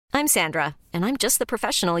I'm Sandra, and I'm just the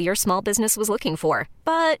professional your small business was looking for.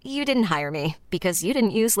 But you didn't hire me because you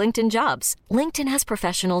didn't use LinkedIn Jobs. LinkedIn has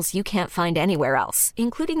professionals you can't find anywhere else,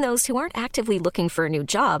 including those who aren't actively looking for a new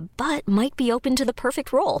job, but might be open to the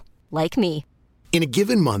perfect role, like me. In a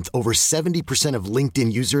given month, over 70% of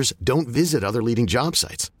LinkedIn users don't visit other leading job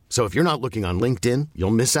sites. So if you're not looking on LinkedIn,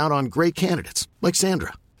 you'll miss out on great candidates like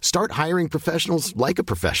Sandra. Start hiring professionals like a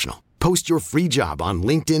professional. Post your free job on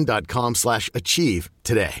linkedin.com/achieve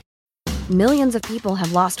today. Millions of people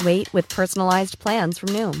have lost weight with personalized plans from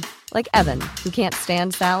Noom. Like Evan, who can't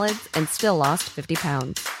stand salads and still lost 50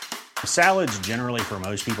 pounds. Salads generally for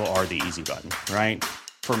most people are the easy button, right?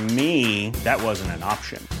 For me, that wasn't an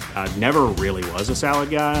option. I never really was a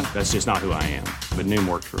salad guy. That's just not who I am. But Noom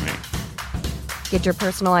worked for me. Get your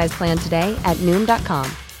personalized plan today at Noom.com.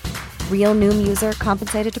 Real Noom user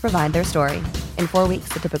compensated to provide their story. In 4 weeks,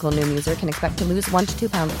 the typical Noom user can expect to lose 1 to 2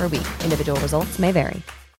 pounds per week. Individual results may vary.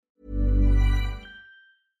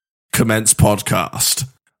 Commence podcast.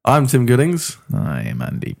 I'm Tim Goodings. I'm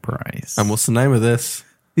Andy Price. And what's the name of this?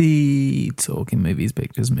 The Talking Movies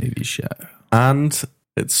Pictures Movie Show. And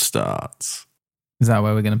it starts. Is that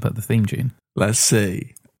where we're going to put the theme tune? Let's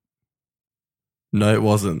see. No, it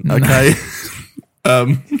wasn't. Okay.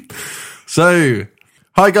 So,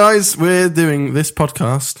 hi guys, we're doing this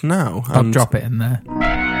podcast now. I'll drop it in there.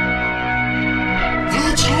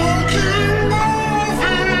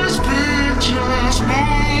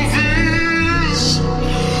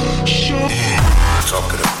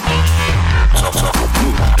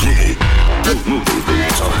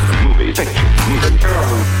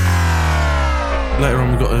 Later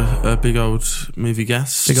on, we've got a big old movie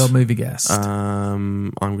guest. Big old movie guest.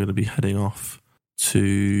 I'm going to be heading off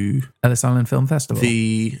to Ellis Island Film Festival.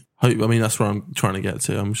 That's where I'm trying to get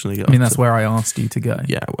to. I'm just going to get. That's where I asked you to go.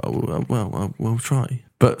 Yeah, we'll try.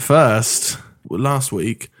 But first, last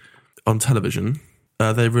week on television,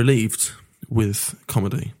 they relieved with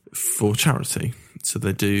comedy for charity. So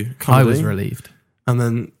they do comedy. I was relieved. And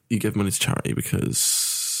then you give money to charity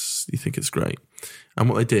because you think it's great. And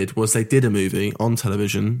what they did was they did a movie on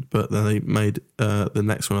television, but then they made the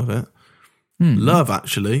next one of it. Love,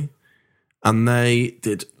 actually. And they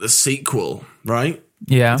did the sequel, right?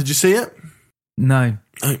 Yeah. Did you see it? No.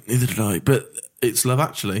 Oh, neither did I. But it's Love,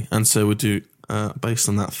 Actually. And so we'll do, based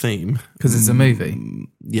on that theme. Because it's a movie?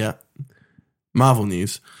 Yeah. Marvel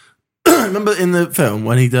news. Remember in the film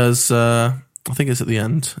when he does, I think it's at the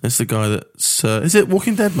end, it's the guy that's, is it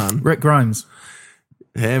Walking Dead Man? Rick Grimes.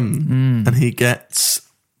 Him. And he gets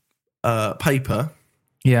paper.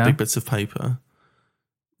 Yeah. Big bits of paper.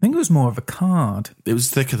 I think it was more of a card. It was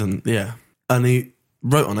thicker than, yeah. And he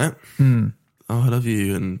wrote on it, oh, I love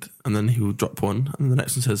you. And then he will drop one. And the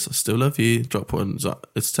next one says, I still love you. Drop one.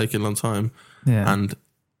 It's taken a long time. Yeah. And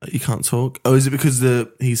you can't talk. Oh, is it because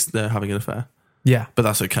they're having an affair? Yeah. But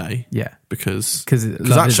that's okay. Yeah. Because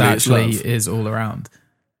love is all around.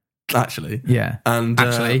 Actually. Yeah. And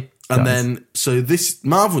And then, so this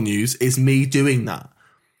Marvel news is me doing that.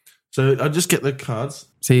 So I'll just get the cards.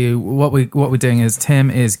 So what we're doing is Tim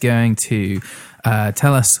is going to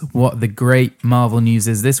tell us what the great Marvel news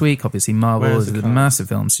is this week. Obviously, Marvel is a massive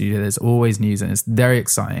film studio. There's always news and it's very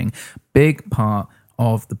exciting. Big part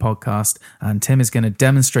of the podcast. And Tim is going to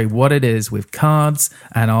demonstrate what it is with cards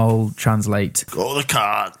and I'll translate. Got all the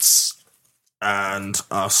cards. And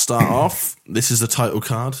I'll start off. This is the title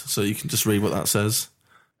card. So you can just read what that says.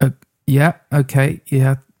 Yeah, okay,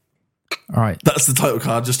 yeah. All right. That's the title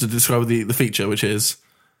card, just to describe the feature, which is...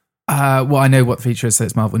 well, I know what the feature is, so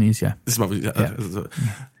it's Marvel News, yeah. This is Marvel News,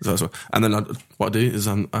 yeah. And then what I do is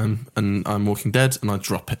I'm Walking Dead, and I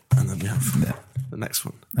drop it, and then we have the next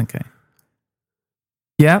one. Okay.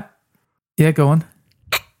 Yeah. Yeah, go on.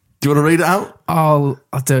 Do you want to read it out? I'll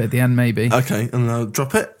do it at the end, maybe. Okay, and then I'll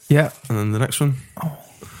drop it. Yeah. And then the next one. Oh.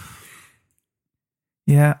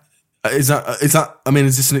 Yeah. Is that? I mean,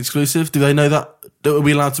 is this an exclusive? Do they know that? Are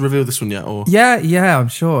we allowed to reveal this one yet? Or yeah, I'm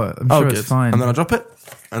sure. I'm sure good. it's fine. And then I drop it,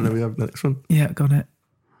 and then we have the next one. Yeah, got it.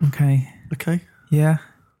 Okay. Yeah.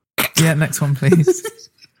 Yeah, next one, please.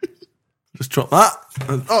 Just drop that.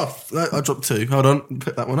 And, no, I dropped two. Hold on,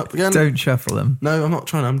 pick that one up again. Don't shuffle them. No, I'm not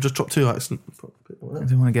trying. I'm just dropped two. I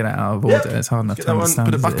don't want to get it out of order. It's hard enough to understand.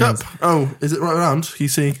 Put it back up. Oh, is it right around? Can you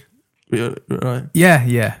see? Right.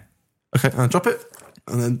 Yeah. Okay, and drop it.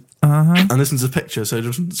 And then, and this one's a picture, so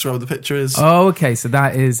just describe what the picture is. Oh, okay, so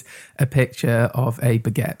that is a picture of a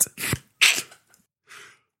baguette.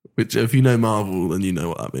 Which, if you know Marvel, then you know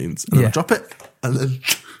what that means. And then I drop it, and then...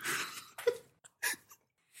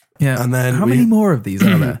 Yeah, and then how many more of these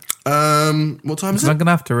are there? What time is it? I'm going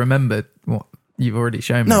to have to remember what you've already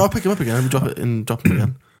shown me. No, I'll pick them up again and drop them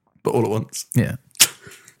again. But all at once. Yeah.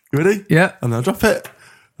 You ready? Yeah. And then I'll drop it.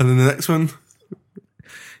 And then the next one.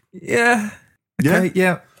 Yeah. Okay,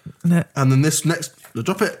 yeah. And then this next, I'll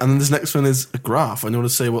drop it. And then this next one is a graph. And you want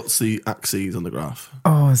to say what's the axes on the graph?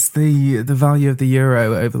 Oh, it's the value of the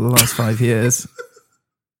euro over the last 5 years.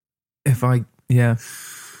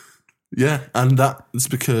 Yeah, and that's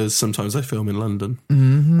because sometimes they film in London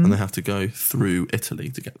and they have to go through Italy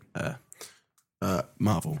to get there.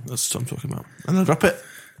 Marvel, that's what I'm talking about. And they'll drop it.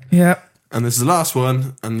 Yeah. And this is the last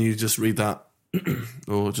one, and you just read that,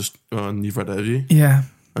 and you've read it, have you? Yeah.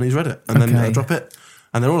 And he's read it. And then I'll drop it.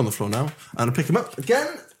 And they're all on the floor now. And I'll pick them up again,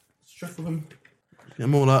 shuffle them, get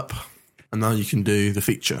them all up, and now you can do the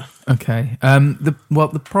feature. Okay.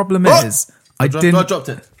 The problem is... I dropped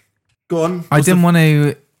it. Go on. I didn't want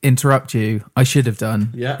to interrupt you. I should have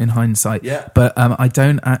done, in hindsight. Yeah. But I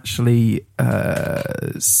don't actually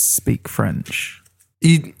speak French. So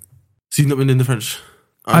you've not been in the French?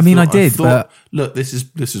 I did, but... Look, this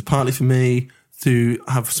is partly for me to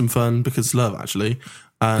have some fun, because love, actually.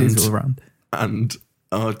 And, it's all around. And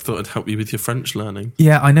I thought it'd help you with your French learning.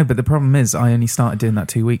 Yeah, I know, but the problem is I only started doing that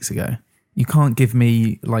 2 weeks ago. You can't give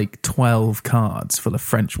me like 12 cards full of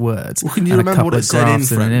French words. Well, can you remember what it said in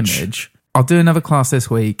French? An image. I'll do another class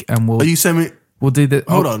this week, and we'll... Are you saying me... We'll do the...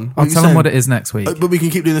 Hold on. I'll tell them what it is next week. But we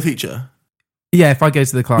can keep doing the feature? Yeah, if I go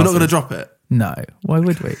to the class... We're not going to drop it? No. Why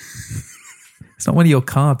would we? It's not one of your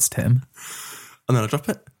cards, Tim. And then I'll drop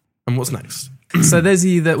it. And what's next? So those of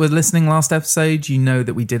you that were listening last episode, you know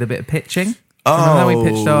that we did a bit of pitching. Oh, remember how we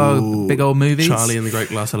pitched our big old movies? Charlie and the Great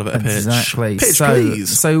Glass Elevator Pitch. Exactly. Pitch,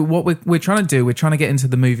 please. So what we're trying to do, we're trying to get into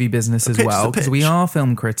the movie business as well, because we are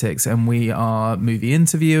film critics and we are movie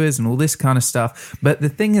interviewers and all this kind of stuff. But the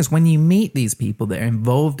thing is, when you meet these people that are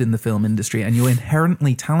involved in the film industry and you're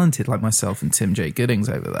inherently talented, like myself and Tim J. Goodings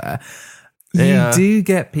over there, you do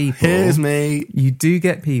get people... Here's me. You do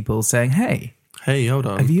get people saying, hey, hold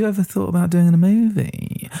on. have you ever thought about doing a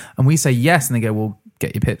movie? And we say yes, and they go, well,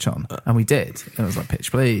 get your pitch on. And we did. It was like,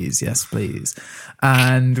 pitch, please. Yes, please.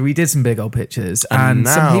 And we did some big old pitches, and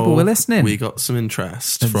some people were listening. We got some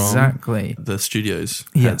interest from the studios.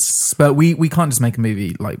 Yes, but we can't just make a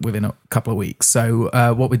movie like within a couple of weeks. So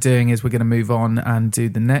what we're doing is we're going to move on and do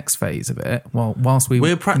the next phase of it whilst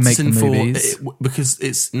we're practicing make the movies. because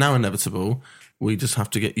it's now inevitable. We just have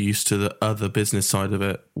to get used to the other business side of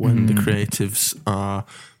it when the creatives are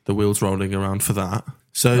the wheels rolling around for that.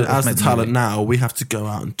 So as the talent now, we have to go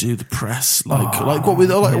out and do the press, what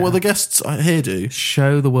the guests here do.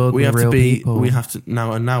 Show the world we have real to be. People. We have to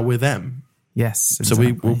now, and now we're them. Yes, exactly.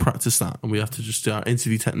 So we will practice that, and we have to just do our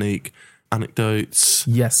interview technique, anecdotes.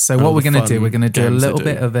 Yes. So what we're going to do, we're going to do a little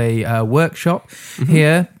bit of a workshop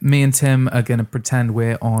here. Me and Tim are going to pretend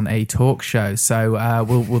we're on a talk show. So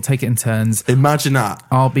we'll take it in turns. Imagine that.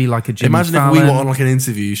 I'll be like a Jimmy Fallon. Imagine if we were on like an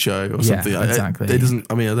interview show or something. Exactly. It doesn't.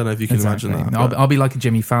 I mean, I don't know if you can imagine that. I'll be like a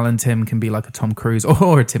Jimmy Fallon. Tim can be like a Tom Cruise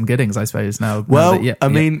or a Tim Goodings, I suppose. Now,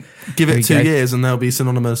 give it 2 years and they'll be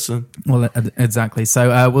synonymous. Well, exactly.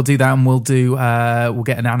 So we'll do that, and we'll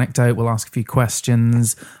get an anecdote. We'll ask a few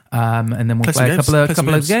questions. And then we'll play a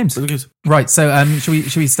couple of games. Right, so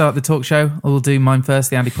should we start the talk show? Or we'll do mine first,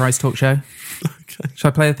 the Andy Price talk show. Okay. Should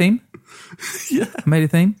I play a theme? Yeah. I made a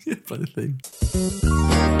theme? Yeah, play the theme.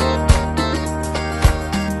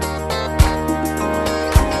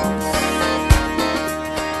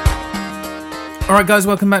 All right, guys,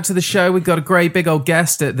 welcome back to the show. We've got a great big old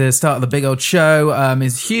guest at the start of the big old show.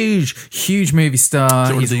 He's huge movie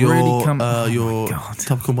star. He's really your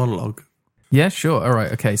topical monologue. Yeah, sure. All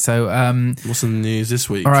right. Okay. So, what's in the news this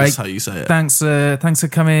week? All right. That's how you say it. Thanks for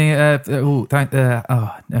coming. Okay.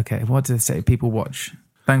 What do they say? People watch.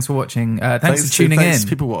 Thanks for watching. Thanks for tuning in.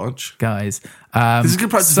 People watch, guys. This is good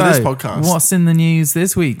practice for this podcast. What's in the news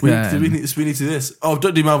this week? We need to do this. Oh,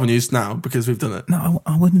 don't do Marvel news now because we've done it. No,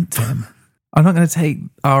 I wouldn't, Tim. I'm not going to take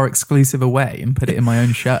our exclusive away and put it in my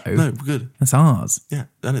own show. No, we're good. That's ours. Yeah,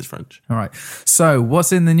 and it's French. All right. So,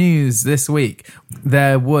 what's in the news this week?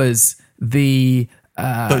 There was the...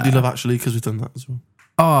 Don't do Love Actually, because we've done that as well.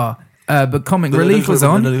 But Comic Relief was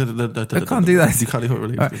on. I can't do that. You can't do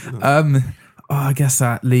Comic Relief. I guess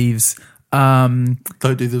that leaves... Don't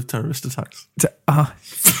do the terrorist attacks. I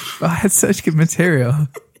had such good material.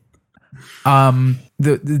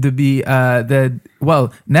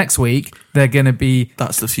 Next week they're going to be.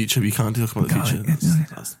 That's the future. You can't talk about the future.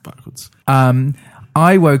 That's backwards.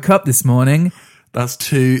 I woke up this morning. That's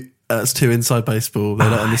too inside baseball. They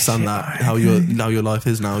don't understand how your life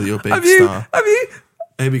is now. You're a big star. Have you?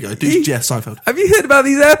 Here we go. Seinfeld. Have you heard about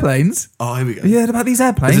these airplanes? Oh, here we go. Have you heard about these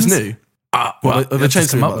airplanes? Is this new? Well, they let's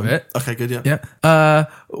changed come up with it. Okay, good, yeah. Yeah.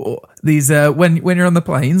 These when you're on the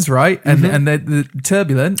planes, right, and the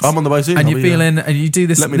turbulence. I'm on the way soon. And you're feeling, and you do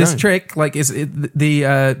this know. trick, like the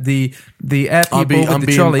air people with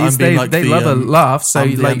the trolleys. They love a laugh. So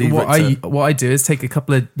like what I do is take a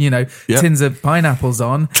couple of tins of pineapples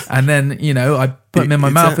on, and then I put them in my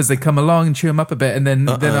mouth as they come along and chew them up a bit, and then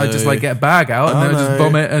I just like get a bag out and then I just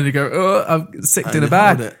vomit and you go, oh, I'm sick in a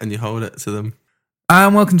bag. And you hold it to them.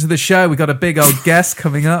 And welcome to the show. We got a big old guest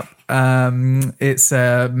coming up. It's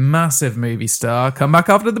a massive movie star. Come back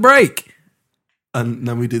after the break. And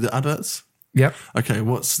then we do the adverts? Yep. Okay,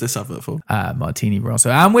 what's this advert for? Martini Rosso.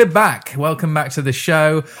 And we're back. Welcome back to the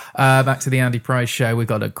show. Back to the Andy Price Show. We've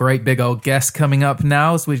got a great big old guest coming up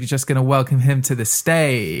now. So we're just going to welcome him to the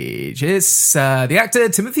stage. It's the actor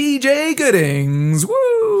Timothy J. Goodings.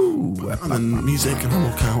 Woo! And then music and I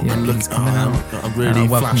walk out and look coming out. I'm really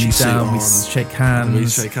flashy suit on. We shake hands. We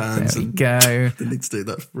shake hands. There we go. They need to do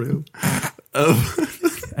that for real.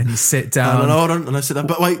 And you sit down. And I sit down.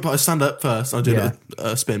 But I stand up first. I do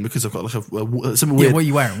a spin because I've got like something Yeah, weird. what are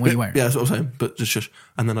you wearing? Yeah, that's what I'm saying. But just shush.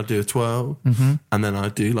 And then I do a twirl. And then I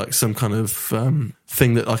do like some kind of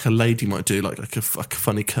thing that like a lady might do, like a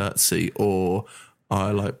funny curtsy, or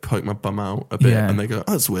I like poke my bum out a bit, and they go,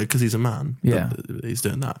 "Oh, that's weird because he's a man." Yeah, he's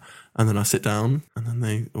doing that. And then I sit down, and then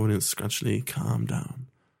the audience gradually calm down.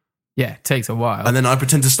 Yeah, it takes a while. And then I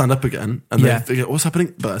pretend to stand up again, and they figure, "What's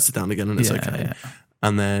happening?" But I sit down again, and it's okay. Yeah.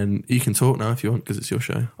 And then you can talk now if you want, because it's your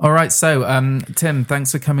show. All right. So, Tim,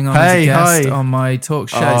 thanks for coming on as a guest on my talk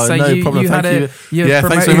show. Oh, so no problem. Thank you. Yeah,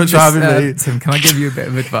 thanks so much for having me. Tim, can I give you a bit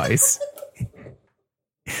of advice?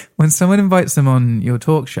 When someone invites them on your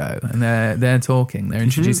talk show and they're talking, they're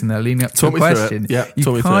introducing, they're leading up to a question,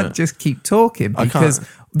 you can't just keep talking, because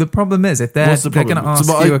the problem is if they're going to ask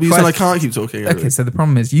you a question. You said I can't keep talking. Okay, so the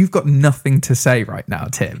problem is you've got nothing to say right now,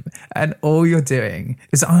 Tim, and all you're doing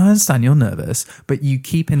is, I understand you're nervous, but you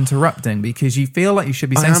keep interrupting because you feel like you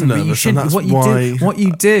should be saying something, but you shouldn't. What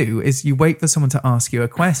you do is you wait for someone to ask you a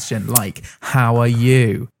question like, "How are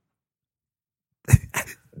you?"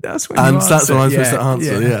 That's when that's what I'm supposed to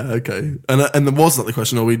answer. Yeah, okay. And that was not the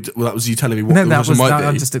question, or that was you telling me what the question might be.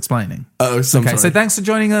 I'm just explaining. Okay, so thanks for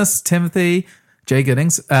joining us, Timothy J.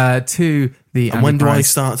 Goodings, to the. And when do I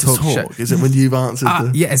start to talk? Show. Is it when you've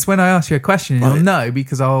answered? Yeah, it's when I ask you a question. And you'll know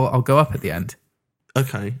because I'll go up at the end.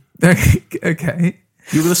 Okay. Okay.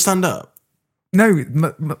 You're going to stand up. No,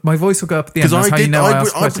 my voice will go up at the end. That's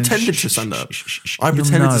I pretended to stand up. I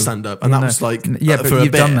pretended to stand up, and that was like but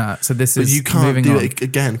you've done that. So this is. But you can't do it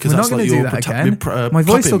again because that's like your again. My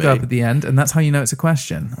voice will go up at the end, and that's how you know it's a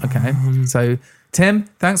question. Okay, so Tim,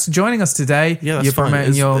 thanks for joining us today. Yeah, that's You're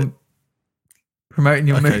promoting fine. Promoting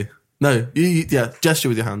your okay. No, gesture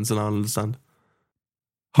with your hands, and I'll understand.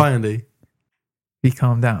 Hi, Andy. Have you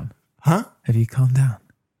calmed down? Huh? Have you calmed down?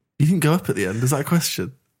 You didn't go up at the end. Is that a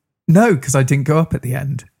question? No, because I didn't go up at the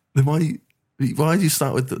end. Then why did you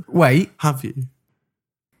start with the... Wait. Have you?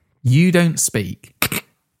 You don't speak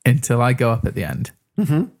until I go up at the end.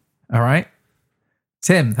 Mm-hmm. All right?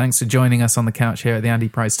 Tim, thanks for joining us on the couch here at the Andy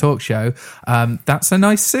Price Talk Show. That's a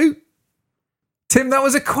nice suit. Tim, that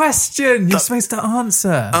was a question. You're supposed to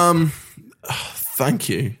answer. Thank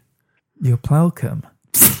you. You're welcome.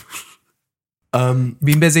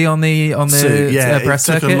 Been busy on the press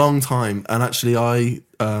circuit? It took a long time, and actually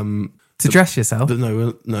to dress yourself?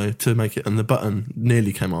 No, to make it, and the button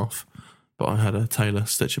nearly came off, but I had a tailor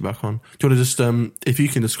stitch it back on. Do you want to just if you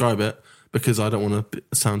can describe it, because I don't want to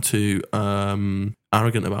sound too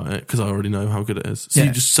arrogant about it, because I already know how good it is. So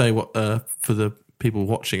you just say what for the people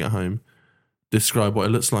watching at home, describe what it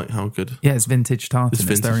looks like, how good. Yeah, it's vintage tartan.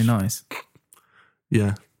 It's very nice.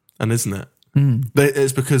 Yeah, and isn't it?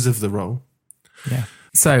 It's because of the role. Yeah.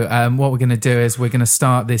 So what we're going to do is we're going to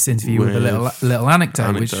start this interview with a little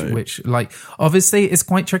anecdote. Which like obviously it's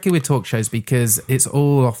quite tricky with talk shows because it's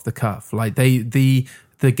all off the cuff. Like the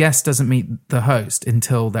guest doesn't meet the host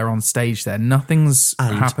until they're on stage. There, nothing's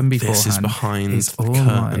happened beforehand. This is behind the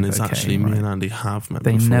curtain. It's actually me and Andy have met.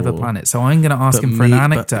 They before. never plan it. So I'm going to ask him for an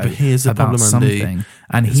anecdote about something, Andy,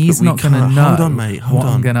 and he's not going to know. Hold on, mate. Hold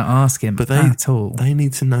on. I'm going to ask him at all. They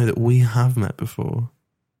need to know that we have met before.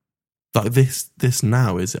 Like this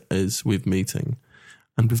now is with meeting,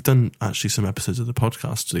 and we've done actually some episodes of the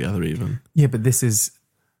podcast together even. Yeah, but this is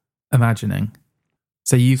imagining.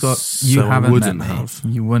 So you haven't met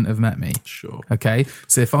me. You wouldn't have met me. Sure. Okay.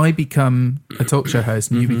 So if I become a talk show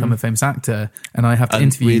host and you become a famous actor and I have to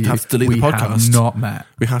interview you, we'd have to delete the podcast. We have not met.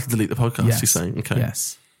 We have to delete the podcast. Yes. You're saying okay?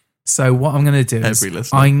 Yes. So what I'm going to do is,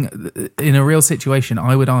 in a real situation,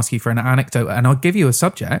 I would ask you for an anecdote, and I'll give you a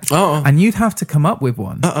subject, and you'd have to come up with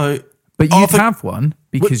one. But you'd have one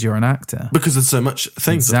because you're an actor. Because there's so much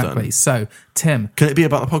things I've done. Exactly. So, Tim. Can it be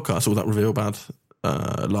about the podcast or will that reveal bad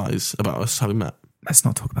lies about us having met? Let's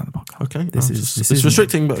not talk about the podcast. Okay. This is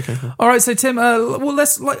restricting, but okay. All right, so Tim,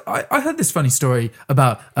 I heard this funny story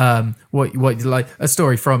about what you like, a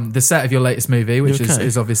story from the set of your latest movie, which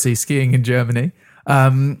is obviously skiing in Germany.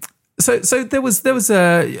 So there was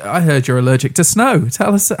I heard you're allergic to snow.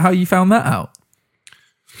 Tell us how you found that out.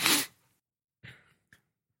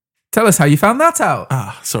 Tell us how you found that out.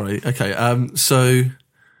 Sorry. Okay. So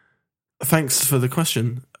thanks for the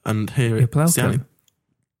question. And here it's the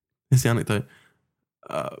anecdote.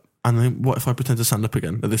 And then what if I pretend to stand up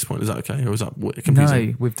again at this point? Is that okay? Or is that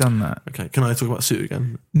confusing? No, we've done that. Okay. Can I talk about suit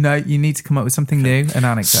again? No, you need to come up with something new, an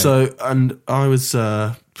anecdote. So, and I was,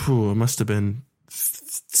 I must have been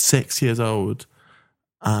 6 years old.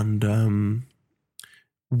 And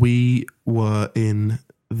we were in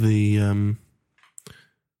the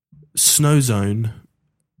snow zone.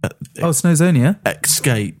 Snow zone, yeah.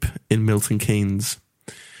 Escape in Milton Keynes.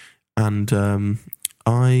 And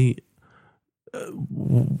I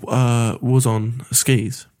was on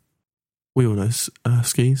skis. We all know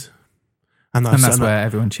skis. And that's where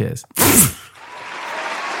everyone cheers.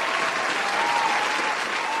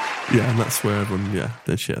 Yeah, and that's where everyone,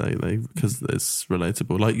 they shit, they because it's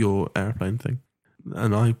relatable, like your airplane thing.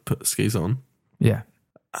 And I put skis on. Yeah.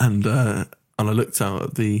 And I looked out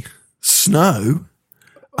at the snow,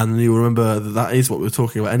 and then you'll remember that is what we were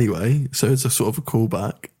talking about anyway, so it's a sort of a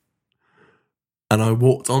callback. And I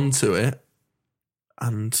walked onto it,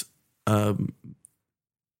 and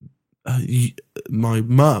my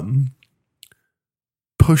mum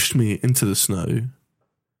pushed me into the snow,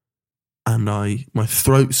 and my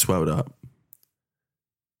throat swelled up.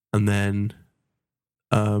 And then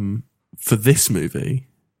for this movie,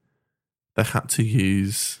 they had to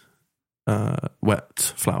use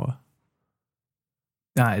wet flour.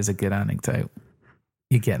 That is a good anecdote.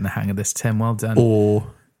 You're getting the hang of this, Tim. Well done.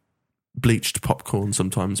 Or bleached popcorn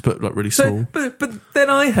sometimes, but like really small. But then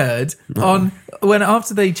I heard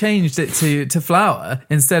after they changed it to flour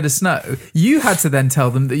instead of snow, you had to then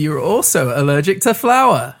tell them that you were also allergic to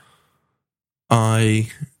flour. I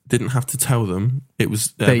didn't have to tell them. It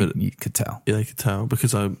was you could tell. Yeah, they could tell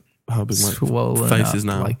because how big my swollen face is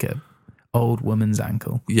now, like a old woman's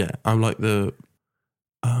ankle. Yeah, I'm like the.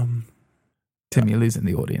 Tim, you're losing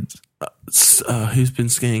the audience. Who's been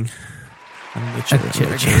skiing? And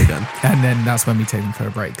cheer again. And then that's when we take them for a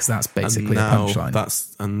break because that's basically a punchline.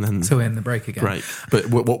 To end the break again. Break. But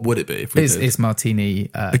what would it be if we did? It's Martini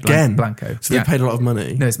again Blanco. So they paid a lot of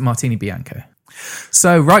money. No, it's Martini Bianco.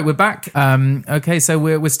 So right, we're back. Okay, so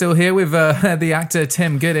we're still here with the actor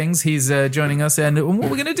Tim Goodings. He's joining us, and what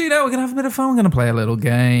we're going to do now, we're going to have a bit of fun. We're going to play a little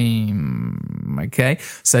game. Okay,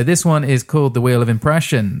 so this one is called the Wheel of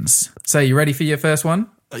Impressions. So you ready for your first one?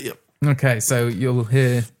 Yep. Okay, so you'll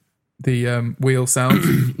hear the wheel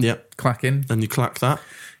sound. Yep. Clacking. And you clack that.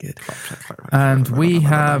 Good. And we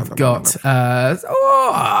have got Sylvester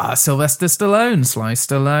Stallone, Sly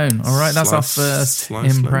Stallone. All right, that's our first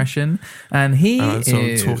impression. And he is... So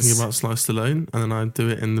I'm talking about Sly Stallone, and then I do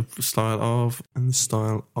it in the style of... What's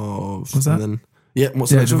that? And then,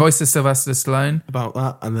 what's the next the one? voice of Sylvester Stallone. About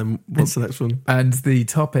that, and then what's the next one? And the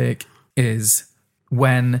topic is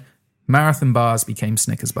when marathon bars became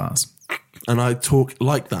Snickers bars. And I talk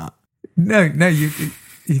like that. No, you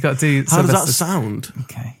got to do... How does that sound?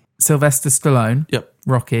 Okay. Sylvester Stallone. Yep.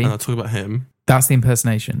 Rocky. And I talk about him. That's the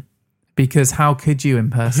impersonation. Because how could you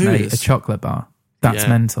impersonate a chocolate bar? That's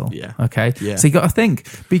mental. Yeah. Okay? Yeah. So you got to think,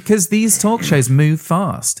 because these talk shows move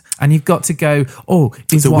fast, and you've got to go,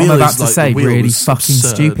 is what I'm about to say really fucking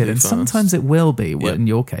stupid? And sometimes it will be, in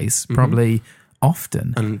your case, probably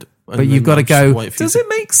often. But you've got to go, does it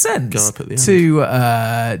make sense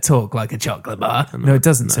to talk like a chocolate bar? No, it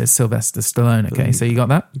doesn't. So it's Sylvester Stallone. Okay, so you got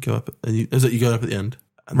that? You go up at the end.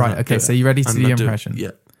 Right, okay, so you ready to do your impression?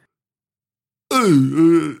 Yeah.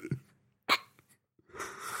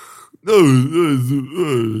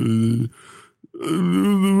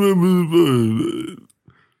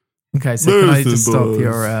 Okay, so can I just stop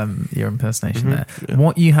your impersonation there? Yeah.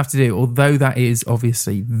 What you have to do, although that is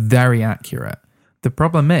obviously very accurate, the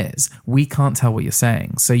problem is we can't tell what you're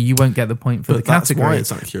saying, so you won't get the point for the category.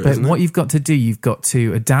 That's why it's accurate, but isn't it? What you've got to do, you've got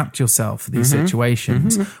to adapt yourself for these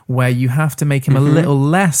situations where you have to make him a little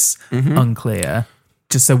less unclear,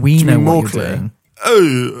 just so we know what you're doing.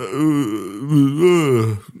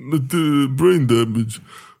 Brain damage.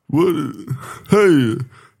 What? Hey,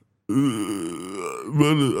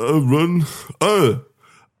 run.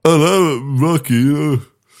 I'm Rocky.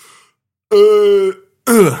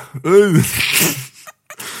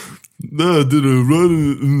 I did a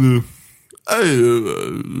run in the Hey,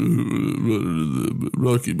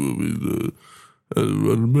 Rocky movies,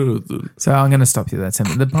 run a marathon. So I'm going to stop you there,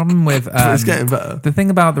 Tim. The problem with It's getting better. the thing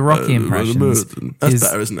about the Rocky impressions That's is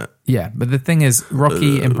better, isn't it? yeah, but the thing is,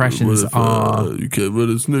 Rocky impressions are You can't run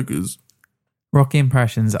a Snickers. Rocky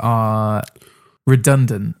impressions are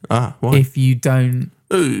redundant Why? if you don't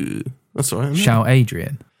Hey, That's all right. shout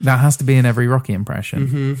Adrian. That has to be in every Rocky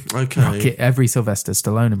impression. Okay. Every Sylvester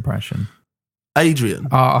Stallone impression. Adrian.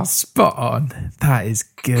 Oh, spot on. That is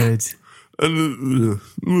good. and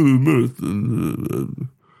run a marathon.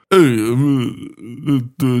 Hey,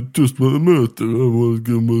 I'm just run a marathon. I want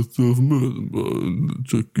to get myself a marathon bar.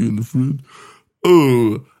 Check in the fridge.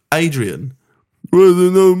 Oh, Adrian. why are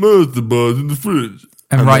there no marathon bars in the fridge?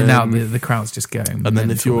 And right now, then- the crowd's just going. And then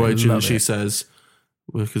if you're Adrian, Love she it. says,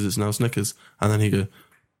 well, because it's now Snickers. And then he go,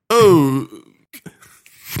 Oh,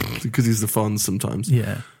 because he's the Fonz sometimes.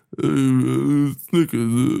 Yeah. Snickers,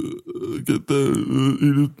 get that,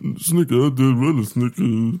 eat a Snicker, I did run a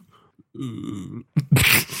Snicker.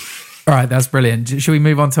 All right, that's brilliant. Should we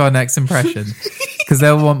move on to our next impression? Because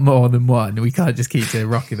they'll want more than one. We can't just keep doing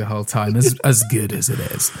Rocky the whole time, as good as it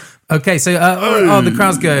is. Okay, so the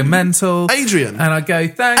crowd's going mental. Adrian. And I go,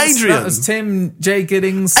 thanks. Adrian. That was Tim J.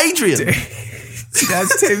 Giddings. Adrian.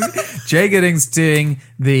 That's Tim J. Giddings doing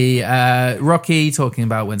the Rocky, talking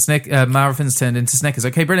about when marathons turned into Snickers.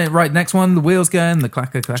 Okay, brilliant. Right, next one. The wheels going. The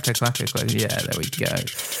clacker, clacker, clacker, clacker. Yeah, there we go.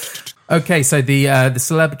 Okay, so the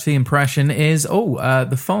celebrity impression is the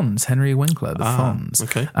Fonz, Henry Winkler, the Fonz.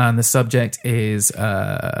 Okay. And the subject is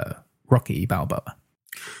Rocky Balboa.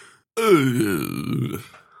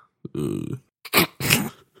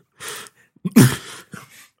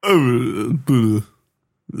 I put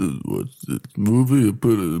watch this movie, I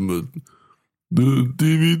put it in the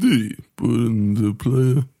DVD, put it in the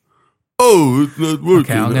player. Oh, it's not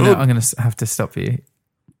working. Okay, I'm gonna have to stop you.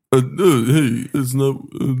 Hey, it's not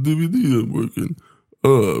DVD not working.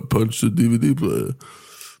 I punched the DVD player.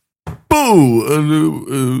 Boom!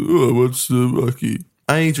 And I watched Rocky.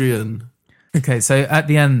 Adrian. Okay, so at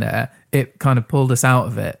the end there, it kind of pulled us out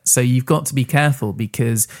of it. So you've got to be careful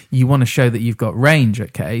because you want to show that you've got range,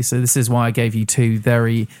 okay? So this is why I gave you two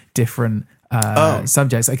very different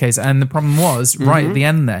subjects. Okay, so, and the problem was, right at the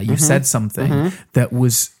end there, you said something that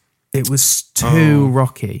was too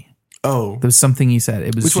Rocky. Oh. There was something you said.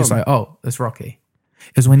 It was Which just one? like, oh, that's Rocky.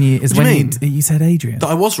 It was when you you said Adrian. That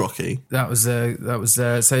I was Rocky. That was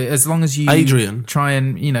so as long as you Adrian. try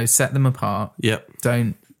and set them apart. Yep.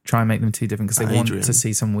 Don't try and make them too different because they Adrian. want to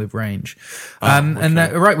see someone with range. Okay. And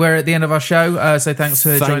right, we're at the end of our show. So thanks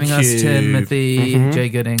for Thank joining us, you. Timothy J.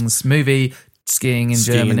 Goodings. Movie Skiing in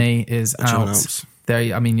Germany is German out. Alps.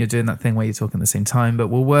 There, I mean, you're doing that thing where you're talking at the same time, but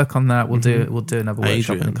we'll work on that. We'll do another workshop in a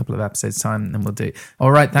Adrian. couple of episodes' time, and we'll do.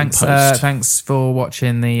 All right, thanks. Thanks for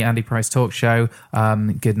watching the Andy Price Talk Show.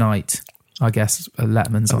 Good night. I guess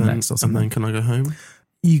Letterman's on next or something. And then can I go home?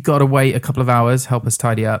 You got to wait a couple of hours. Help us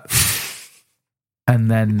tidy up, and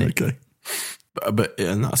then Okay. But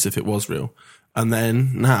and that's if it was real. And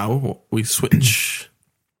then now we switch.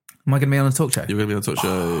 am I going to be on a talk show? You're going to be on a talk show.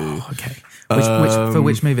 Oh, okay. For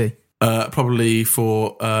which movie? Probably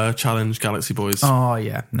for Challenge Galaxy Boys, Oh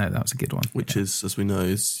yeah, no, that was a good one. which is, as we know,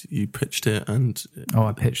 is you pitched it and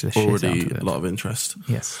I pitched the shit out already of it. a lot of interest.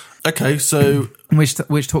 Yes. Okay, so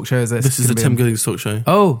Which talk show is this? this is the gonna be Tim on? Goodings talk show.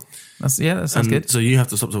 Oh, that sounds And good. So you have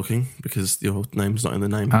to stop talking because your name's not in the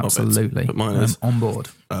name Absolutely, of it. But mine I'm is. on board.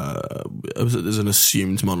 There's an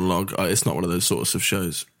assumed monologue. It's not one of those sorts of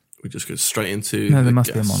shows. We just go straight into. No, there the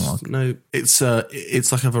must be a guests. monologue. No, it's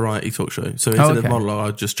like a variety talk show. So instead of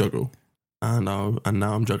monologue, I just juggle, and now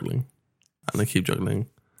I'm juggling, and I keep juggling.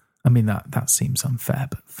 I mean that seems unfair,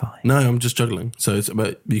 but fine. No, I'm just juggling. So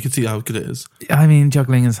but you can see how good it is. I mean,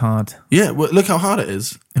 juggling is hard. Yeah, well, look how hard it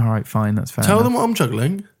is. All right, fine, that's fair. Tell enough. them what I'm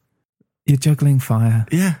juggling. You're juggling fire.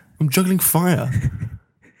 Yeah, I'm juggling fire.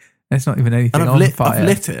 There's not even anything And on I've fire.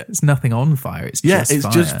 lit it. It's nothing on fire. It's Yeah, just it's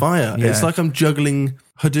fire. just fire. Yeah. It's like I'm juggling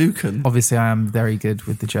Hadouken. Obviously, I am very good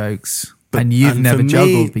with the jokes. But- and you've and never for me-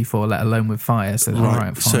 juggled before, let alone with fire. So, all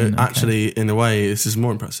right, fine. So okay. actually, in a way, this is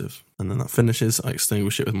more impressive. And then that finishes. I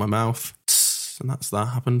extinguish it with my mouth, and that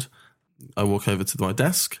happened. I walk over to my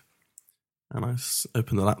desk, and I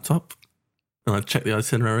open the laptop, and I check the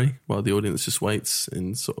itinerary while the audience just waits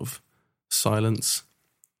in sort of silence.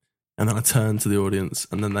 And then I turn to the audience,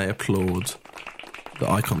 and then they applaud the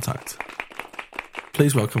eye contact.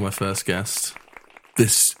 Please welcome my first guest.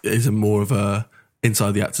 This is more of a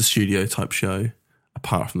inside the actor studio type show,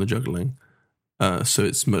 apart from the juggling. So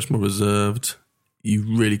it's much more reserved. You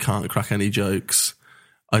really can't crack any jokes.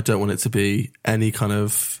 I don't want it to be any kind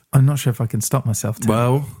of... I'm not sure if I can stop myself. Tim.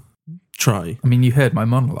 Well, try. I mean, you heard my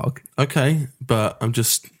monologue. Okay, but I want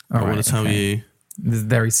to tell you. This is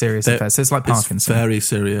very serious affair. So it's like Parkinson. It's very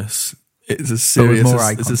serious. It's as serious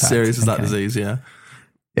as that disease, yeah.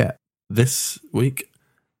 Yeah. This week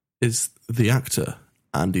is the actor,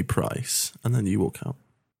 Andy Price. And then you walk out.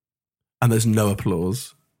 And there's no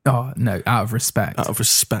applause. Oh, no, out of respect. Out of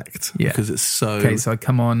respect. Yeah. Because it's so Okay, so I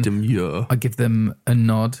come on. demure. I give them a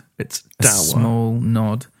nod. It's a dour. small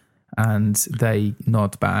nod. And they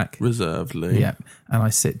nod back. Reservedly. Yeah. And I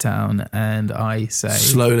sit down and I say...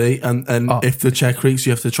 Slowly. And if the chair creaks,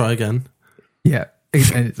 you have to try again. Yeah.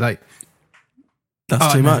 And it's like...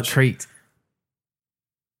 That's too much. Creaked.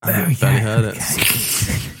 I barely heard it.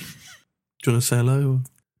 Do you want to say hello?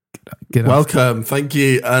 Good welcome. Thank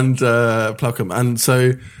you. And welcome. And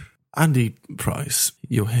so, Andy Price,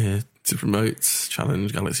 you're here to promote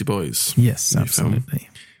Challenge Galaxy Boys. Yes, absolutely.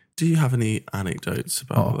 Do you have any anecdotes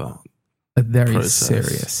about that? A very process?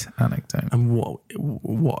 Serious anecdote. And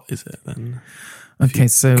what is it then? Okay,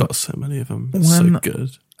 so got so many of them. So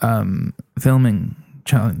good. Filming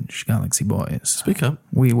Challenge Galaxy Boys. Speak up.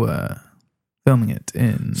 We were filming it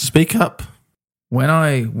in... Speak up. When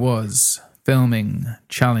I was filming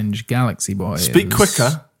Challenge Galaxy Boys... Speak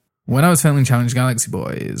quicker. When I was filming Challenge Galaxy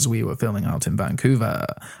Boys, we were filming out in Vancouver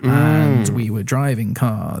and we were driving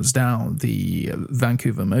cars down the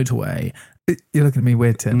Vancouver motorway. You're looking at me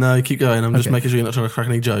weird, Tim. No, keep going. I'm just making sure you're not trying to crack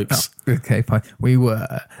any jokes. Oh, okay, fine. We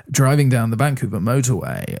were driving down the Vancouver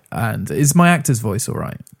motorway and is my actor's voice all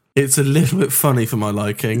right? It's a little bit funny for my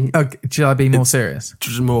liking. Okay, should I be more serious?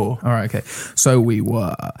 More. All right, okay. So we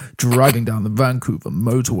were driving down the Vancouver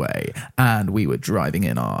motorway and we were driving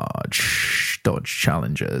in our Dodge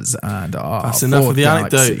Challengers and our That's enough Ford of the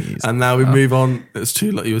Galaxies. anecdote. And now we move on. It's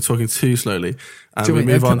too like you were talking too slowly. And we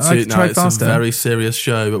move on to now. It's faster. A very serious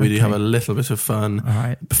show, but we do have a little bit of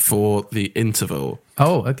fun before the interval.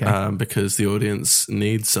 Oh, okay. Because the audience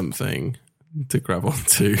needs something to grab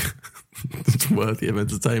onto. It's worthy of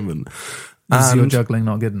entertainment. Is your juggling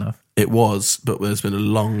not good enough? It was, but there's been a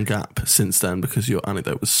long gap since then because your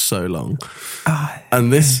anecdote was so long.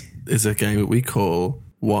 And this is a game that we call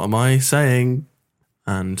What Am I Saying?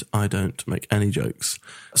 And I don't make any jokes.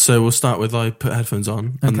 So we'll start with I put headphones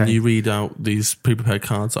on and then you read out these pre-prepared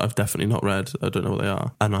cards that I've definitely not read. I don't know what they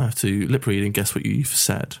are. And I have to lip read and guess what you've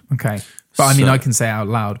said. Okay. But I mean, I can say out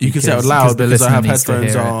loud. You can say out loud because I have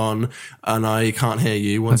headphones on and I can't hear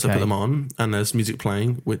you once I put them on. And there's music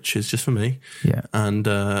playing, which is just for me. Yeah. And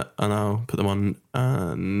I'll put them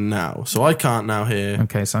on now. So I can't now hear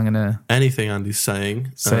okay, so I'm going to... anything Andy's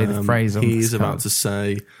saying. Say the phrase on he's this about card. to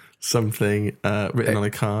say something written on a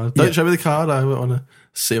card. Don't show me the card. I want to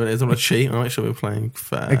see what it is. I want to cheat. I want to make sure we're playing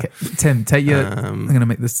fair. Okay, Tim, take your... I'm going to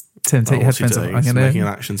make this... Tim, take your headphones off. He's making an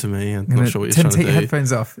action to me. I'm not sure what he's trying to do. Tim, take your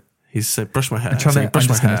headphones off. He said, brush my hair. I'm just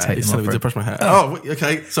going to take them off. Brush my hair. Oh,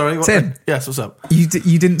 okay. Sorry. What? Tim. Yes, what's up? You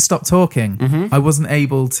didn't stop talking. Mm-hmm. I wasn't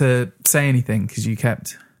able to say anything because you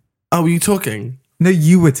kept... Oh, were you talking? No,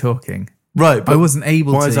 you were talking. Right. I wasn't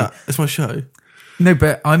able to. Why is that? It's my show. No,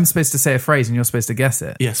 but I'm supposed to say a phrase and you're supposed to guess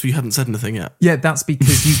it. Yes, but you hadn't said anything yet. Yeah, that's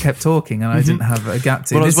because you kept talking and I didn't have a gap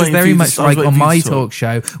to. Well, this is very much like on my talk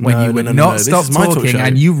show when you would not stop talking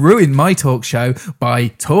and you ruined my talk show by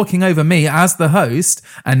talking over me as the host.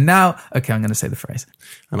 And now, okay, I'm going to say the phrase.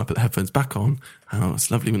 And I'll put the headphones back on. Oh,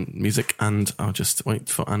 it's lovely music. And I'll just wait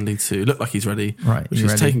for Andy to look like he's ready. Right. Which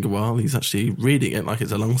is taking a while. He's actually reading it like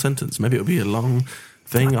it's a long sentence. Maybe it'll be a long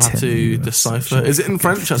thing. I have to decipher. Is it in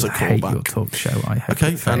French as a callback? I hate your talk show. I hope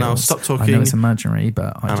okay, and I'll stop talking. I know it's imaginary,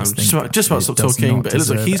 but I just think just about to stop talking. But it looks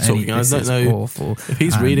like he's talking. I don't know if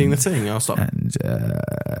he's reading the thing. I'll stop. And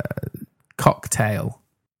cocktail.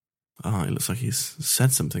 Oh, it looks like he's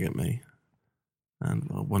said something at me.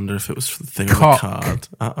 And I wonder if it was the thing on the card.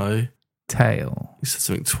 Uh-oh. Tail. He said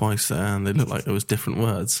something twice there, and they looked like there was different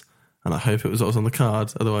words. And I hope it was what was on the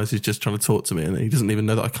card. Otherwise, he's just trying to talk to me, and he doesn't even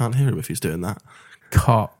know that I can't hear him if he's doing that.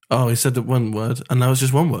 Cock. Oh, he said that one word, and that was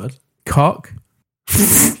just one word. Cock.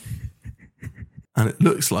 And it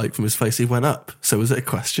looks like from his face he went up. So was it a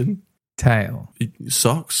question? Tail.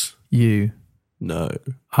 Socks? You. No.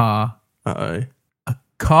 Are. Uh-oh. A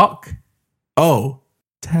cock. Oh.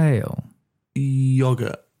 Tail.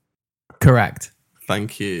 Yogurt. Correct.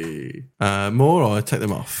 Thank you. More, or I take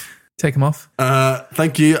them off? Take them off.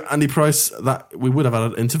 Thank you, Andy Price. That we would have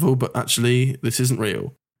had an interval, but actually this isn't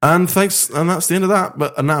real. And thanks, and that's the end of that.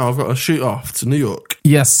 But now I've got to shoot off to New York.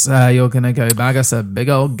 Yes, you're going to go bag us a big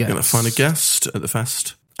old guest. Going to find a guest at the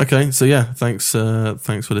fest. Okay, so yeah, thanks for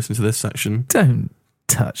listening to this section. Don't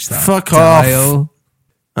touch that. Fuck dial. off.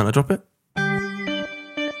 And I drop it.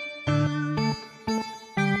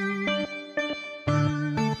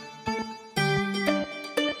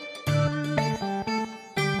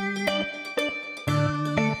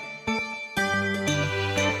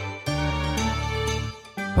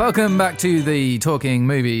 Welcome back to the Talking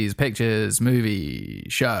Movies, Pictures, Movie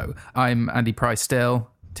Show. I'm Andy Price still.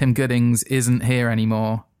 Tim Goodings isn't here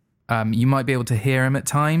anymore. You might be able to hear him at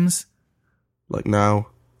times. Like now?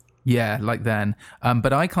 Yeah, like then.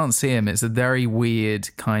 But I can't see him. It's a very weird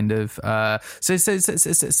kind of... So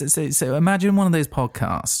imagine one of those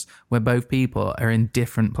podcasts where both people are in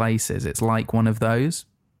different places. It's like one of those.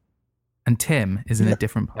 And Tim is in a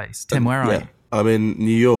different place. Tim, where are you? I'm in New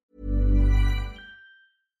York.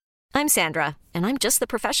 I'm Sandra, and I'm just the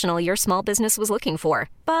professional your small business was looking for.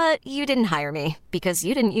 But you didn't hire me because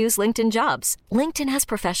you didn't use LinkedIn Jobs. LinkedIn has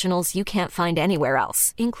professionals you can't find anywhere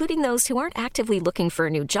else, including those who aren't actively looking for a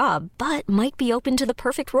new job, but might be open to the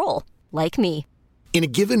perfect role, like me. In a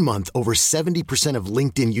given month, over 70% of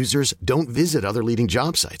LinkedIn users don't visit other leading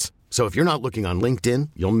job sites. So if you're not looking on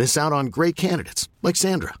LinkedIn, you'll miss out on great candidates like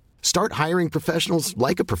Sandra. Start hiring professionals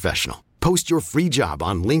like a professional. Post your free job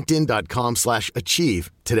on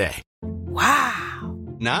linkedin.com/achieve today. Wow.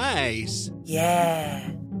 Nice. Yeah.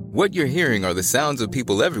 What you're hearing are the sounds of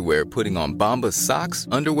people everywhere putting on Bombas socks,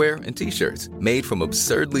 underwear, and T-shirts made from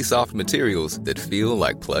absurdly soft materials that feel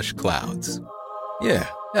like plush clouds. Yeah,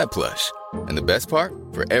 that plush. And the best part?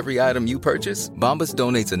 For every item you purchase, Bombas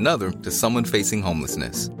donates another to someone facing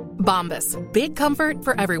homelessness. Bombas. Big comfort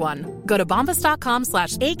for everyone. Go to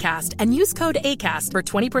bombas.com/ACAST and use code ACAST for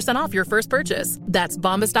 20% off your first purchase. That's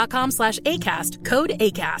bombas.com/ACAST. Code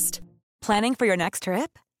ACAST. Planning for your next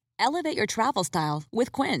trip? Elevate your travel style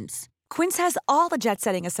with Quince. Quince has all the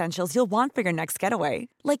jet-setting essentials you'll want for your next getaway,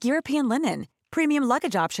 like European linen, premium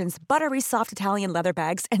luggage options, buttery soft Italian leather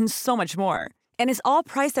bags, and so much more. And is all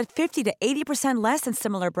priced at 50 to 80% less than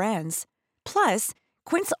similar brands. Plus,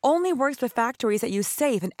 Quince only works with factories that use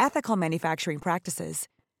safe and ethical manufacturing practices.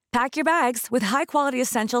 Pack your bags with high-quality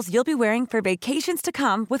essentials you'll be wearing for vacations to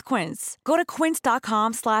come with Quince. Go to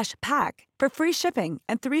quince.com/pack for free shipping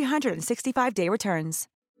and 365-day returns.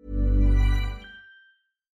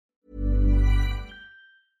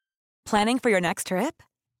 Planning for your next trip?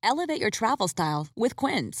 Elevate your travel style with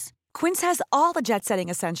Quince. Quince has all the jet-setting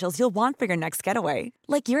essentials you'll want for your next getaway,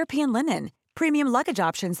 like European linen, premium luggage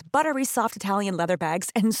options, buttery soft Italian leather bags,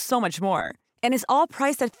 and so much more. And is all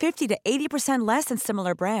priced at 50 to 80% less than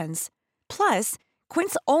similar brands. Plus,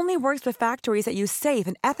 Quince only works with factories that use safe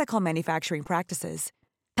and ethical manufacturing practices.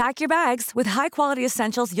 Pack your bags with high-quality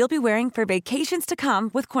essentials you'll be wearing for vacations to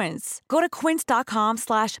come with Quince. Go to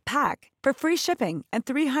quince.com/pack for free shipping and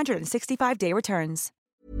 365-day returns.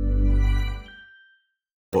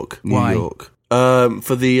 New York.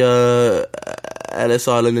 For the Ellis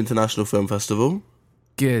Island International Film Festival.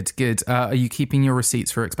 Good. Are you keeping your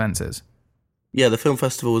receipts for expenses? Yeah, the film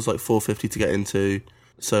festival was like $4.50 to get into,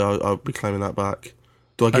 so I'll be claiming that back.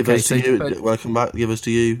 Do I give those to you when I come back? Give us to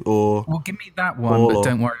you, or well, give me that one, but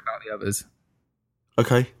don't worry about the others.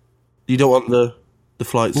 Okay, you don't want the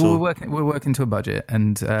flights. Well, we're working to a budget,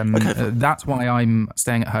 and that's why I'm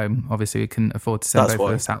staying at home. Obviously, we couldn't afford to send both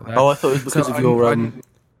of us out there. Oh, I thought it was because of your.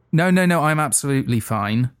 No, I'm absolutely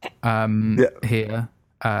fine here.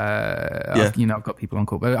 I've got people on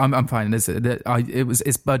call, but I'm fine.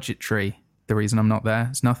 It's budgetary. The reason I'm not there.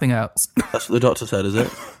 It's nothing else. That's what the doctor said, is it?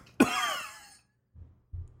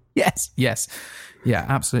 Yes. Yeah,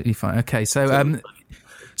 absolutely fine. Okay, so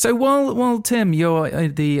while Tim, you're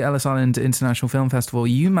at the Ellis Island International Film Festival,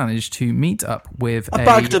 you managed to meet up with I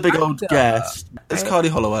bagged a big old guest. It's Kylie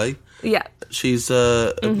Holloway. Yeah. She's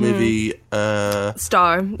a movie...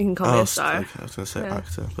 star. You can call me a star. Okay, I was going to say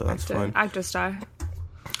actor, but that's fine. Actor star.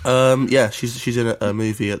 She's in a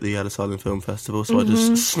movie at the Ellis Island Film Festival, so I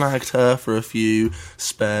just snagged her for a few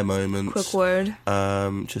spare moments. Quick word.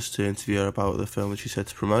 Just to interview her about the film that she said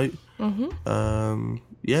to promote. Thanks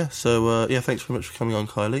very much for coming on,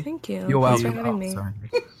 Kylie. Thank you. You're welcome. Thanks for having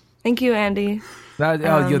me. Thank you, Andy.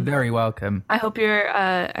 You're very welcome. I hope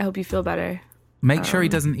you feel better. Make sure he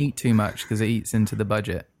doesn't eat too much because it eats into the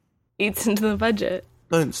budget. Eats into the budget.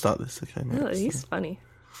 Don't start this, okay, mate? Really, he's funny.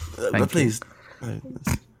 Please.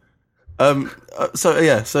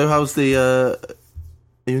 So how's the are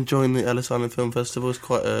you enjoying the Ellis Island Film Festival? It's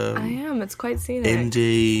quite I am. It's quite scenic.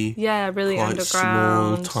 Indie. Yeah, really quite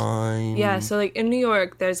underground. Small time. Yeah, so like in New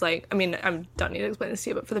York there's I don't need to explain this to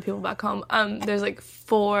you, but for the people back home, there's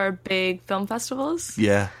 4 big film festivals.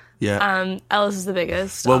 Yeah. Ellis is the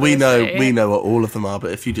biggest. Well, obviously. we know what all of them are,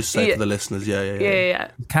 but if you just say for the listeners,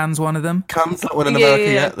 yeah. Cannes one of them. Cannes that one in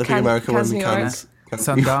America, the big American one. Cannes, Cannes.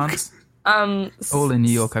 Sundance. All in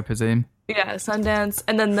New York, I presume. Yeah, Sundance,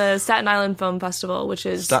 and then the Staten Island Film Festival, which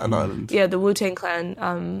is Staten Island. Yeah, the Wu-Tang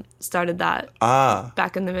Clan started that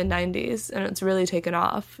back in the mid-90s, and it's really taken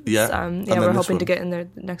off. Yeah, we're hoping to get in there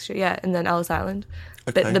next year. Yeah, and then Ellis Island,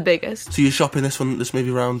 okay. the biggest. So you're shopping this movie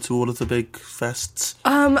around to all of the big fests?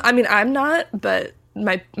 I mean, I'm not, but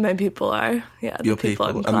my people are. Yeah, your the people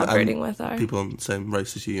I'm collaborating with are. People on the same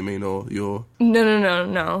race as you mean, or you're...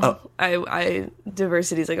 No. Oh. I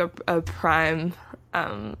diversity is like a prime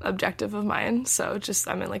objective of mine. So just,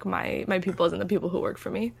 I mean, like my people and the people who work for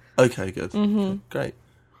me. Okay, good. Mm-hmm. Great.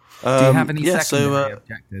 Do you have any secondary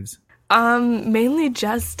objectives? Mainly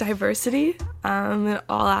just diversity in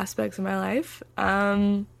all aspects of my life.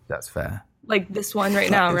 That's fair. Like this one right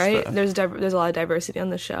now, right? Fair. There's a lot of diversity on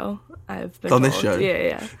the show. I've been on told. This show.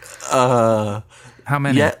 Yeah. How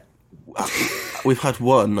many? Yeah, we've had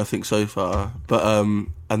one, I think, so far. But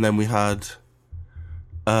and then we had,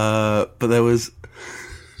 but there was.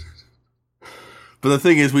 But the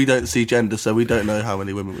thing is, we don't see gender, so we don't know how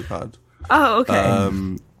many women we've had. Oh,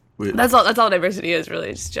 okay. That's all diversity is,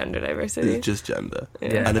 really, just gender diversity. It's just gender.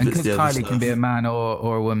 Yeah. And because Kylie can be a man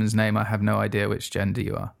or a woman's name, I have no idea which gender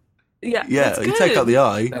you are. Yeah, you take out the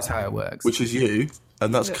I. That's how it works. Which is you,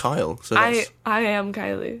 and that's Kyle. So I am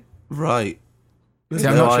Kylie. Right. See,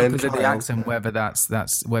 I'm not sure because of the accent whether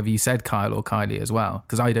that's whether you said Kyle or Kylie as well,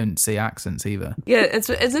 because I don't see accents either. Yeah, it's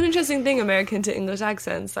an interesting thing, American to English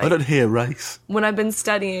accents. Like, I don't hear race. When I've been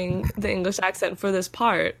studying the English accent for this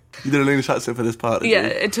part. You did an English accent for this part, yeah,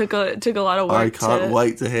 it took a lot of work. I can't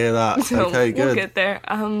wait to hear that. So okay, good. We'll get there.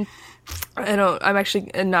 I'm actually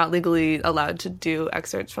not legally allowed to do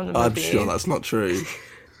excerpts from the movie. I'm sure that's not true.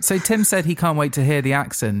 So Tim said he can't wait to hear the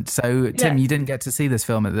accent. So Tim, you didn't get to see this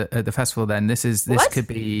film at the festival. Then this could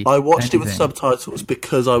be. I watched it with subtitles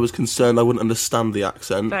because I was concerned I wouldn't understand the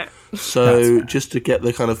accent. No. So just to get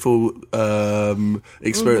the kind of full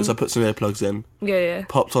experience, I put some earplugs in. Yeah.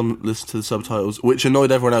 Popped on, listened to the subtitles, which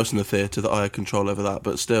annoyed everyone else in the theatre that I had control over that.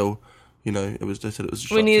 But still, they said it was.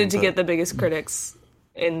 We needed to get the biggest critics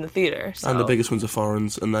in the theater, so. And the biggest ones are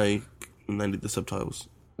foreigners, and they need the subtitles.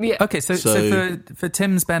 Yeah. Okay, so for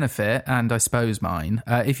Tim's benefit, and I suppose mine,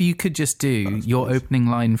 if you could just do your opening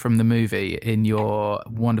line from the movie in your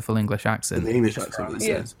wonderful English accent. In the English accent, it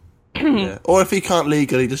says. Yeah. Or if he can't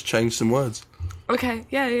legally, just change some words. Okay,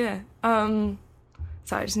 yeah. Sorry,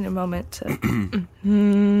 I just need a moment to...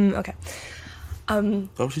 okay.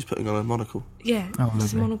 She's putting on a monocle. Yeah,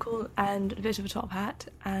 just a monocle and a bit of a top hat,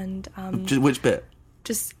 and... which bit?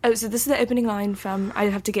 So this is the opening line from... I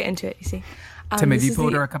have to get into it, you see. Tim, have you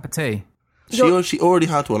poured her a cup of tea? She already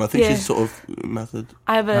had one. I think she's sort of method.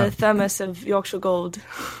 I have a thermos of Yorkshire Gold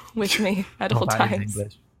with me at all times.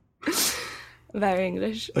 English. Very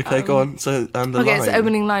English. Okay, go on. So, and the line. It's the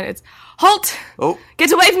opening line. It's, halt! Oh.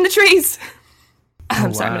 Get away from the trees!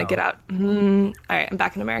 I'm sorry, I'm going to get out. All right, I'm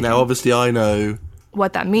back in America. Now, obviously, I know...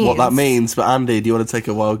 What that means. But Andy, do you want to take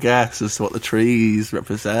a wild guess as to what the trees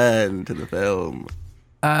represent in the film?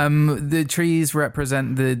 The trees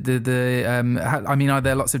represent I mean, are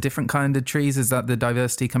there lots of different kind of trees? Is that the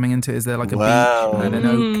diversity coming into it? Is there like a beech and an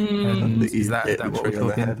oak? And is that what we're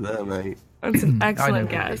talking? There, mate. That's an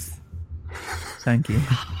excellent guess. Thank you.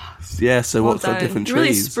 Yeah, so what's our different trees? You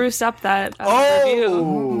really spruced up that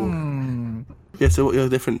review. Yeah, so what are the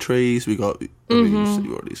different trees? We got, you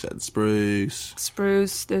already said spruce.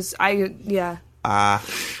 Spruce, there's,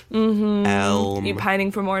 ash, elm. You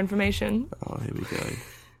pining for more information? Oh, here we go.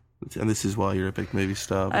 And this is why you're a big movie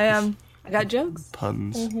star. I am. I got jokes.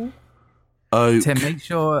 Puns. Oak. Tim, make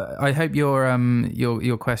sure. I hope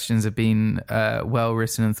your questions have been well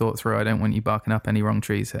written and thought through. I don't want you barking up any wrong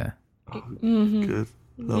trees here. Good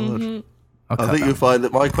Lord. I think you'll find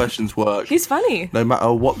that my questions work. He's funny. No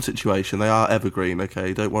matter what situation, they are evergreen.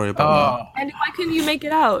 Okay, don't worry about that. And why couldn't you make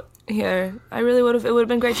it out here? I really would have. It would have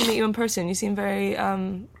been great to meet you in person. You seem very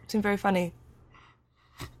funny.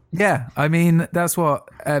 Yeah, I mean that's what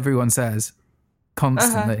everyone says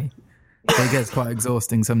constantly. It gets quite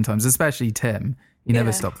exhausting sometimes, especially Tim. He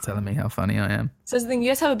never stops telling me how funny I am. So the thing, you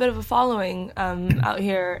guys have a bit of a following out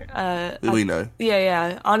here. We know.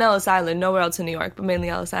 Yeah, on Ellis Island. Nowhere else in New York, but mainly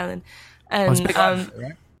Ellis Island. And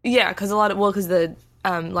right? Yeah, because the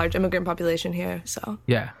large immigrant population here. So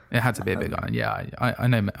yeah, it had to be a big island. Yeah,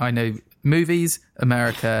 I know movies,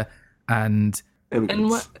 America, and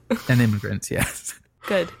immigrants. Yes,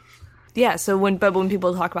 good. Yeah. So when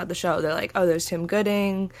people talk about the show, they're like, "Oh, there's Tim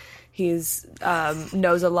Gooding. He's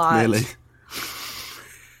knows a lot. Really?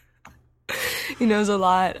 He knows a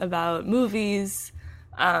lot about movies."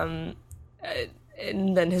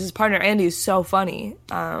 and then his partner Andy is so funny,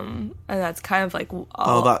 and that's kind of like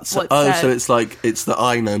so it's like it's the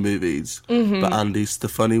I Know movies, but Andy's the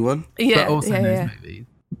funny one. But also knows movies.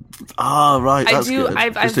 Right, that's good.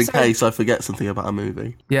 Just in case I forget something about a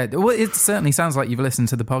movie. Yeah, well, it certainly sounds like you've listened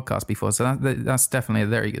to the podcast before, so that's definitely a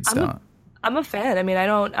very good start. I'm a fan. I mean, I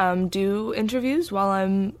don't do interviews while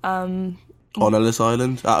I'm on Ellis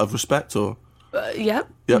Island out of respect, or yep.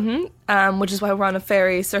 Which is why we're on a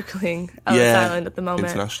ferry circling Ellis Island at the moment.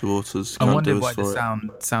 International waters. I wondered why the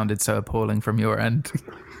sound sounded so appalling from your end.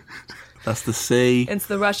 That's the sea. It's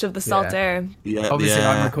the rush of the salt air. Yeah, obviously,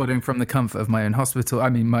 I'm recording from the comfort of my own hospital. I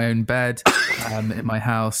mean, my own bed, in my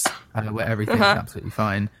house, where everything's absolutely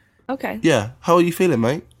fine. Okay. Yeah. How are you feeling,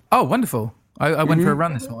 mate? Oh, wonderful. I went for a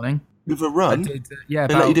run this morning. You have a run? I did, yeah.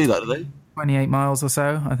 They let you do that, do they? 28 miles or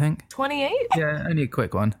so, I think. 28? Yeah, only a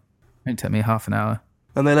quick one. It took me half an hour.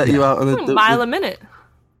 And they let you out on a mile a minute.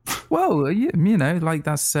 Well, you know, like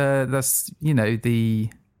that's you know the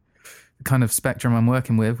kind of spectrum I'm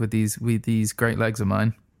working with these great legs of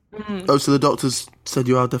mine. Oh, so the doctors said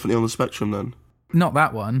you are definitely on the spectrum then? Not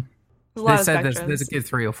that one. They said spectrums. there's a good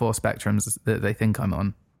 3 or 4 spectrums that they think I'm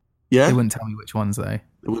on. Yeah? They wouldn't tell me which ones though.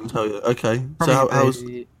 They wouldn't tell you. Okay. Probably so how's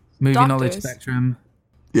movie Doctors. knowledge spectrum?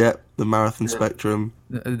 Yeah, the marathon spectrum.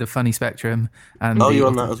 The funny spectrum. And you're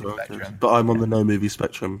on that as well. But I'm on the no movie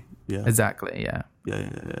spectrum. Yeah. Exactly, yeah. Yeah.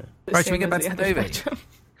 Right, should we get back to the movie?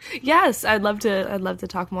 Yes, I'd love to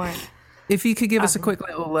talk more. If you could give us a quick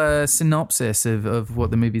little synopsis of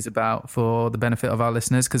what the movie's about for the benefit of our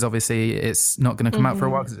listeners, because obviously it's not going to come out for a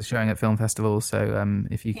while because it's showing at film festivals. So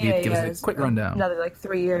if you could give us a quick rundown. Another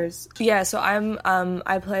 3 years. Yeah, so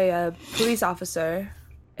I play a police officer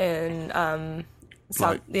in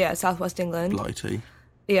Southwest England. Blighty.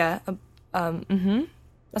 Yeah.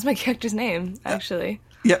 That's my character's name, actually.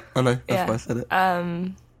 Yeah, I know. That's why I said it.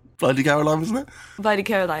 Blighty Caroline, wasn't it? Blighty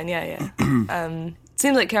Caroline, yeah.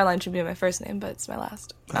 Seems like Caroline should be my first name, but it's my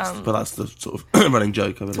last. But that's the sort of running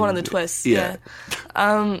joke of it. It's one of the twists. Yeah.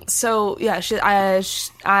 So yeah,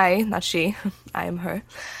 I not she, I am her.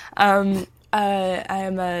 I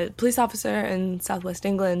am a police officer in Southwest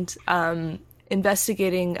England,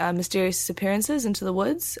 investigating mysterious appearances into the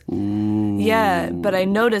woods. Ooh. Yeah, but I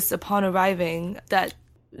noticed upon arriving that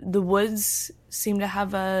the woods seem to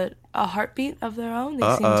have a heartbeat of their own. They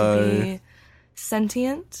seem to be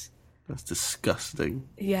sentient. That's disgusting.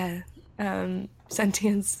 Yeah.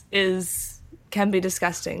 Sentience can be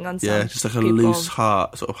disgusting on some people. Yeah, just like a loose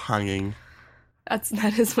heart sort of hanging.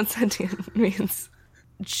 That is what sentient means.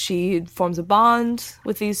 She forms a bond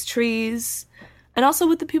with these trees and also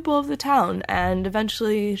with the people of the town, and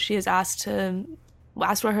eventually she is asked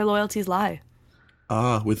where her loyalties lie.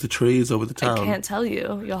 With the trees or with the town? I can't tell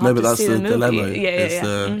you. You'll have to see the movie. Dilemma.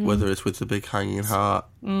 Yeah. Whether it's with the big hanging heart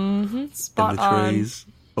Spot in the on. trees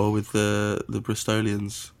or with the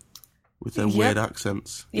Bristolians with their weird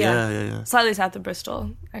accents. Yeah. Slightly south of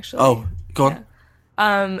Bristol, actually. Oh, go on.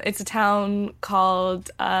 Yeah. It's a town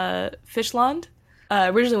called Fishlond.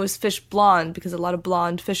 Originally it was Fish Blonde because a lot of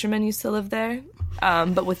blonde fishermen used to live there.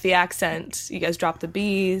 But with the accent, you guys dropped the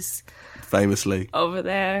B's. Famously. Over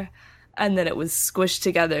there. And then it was squished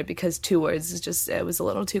together because 2 words it was a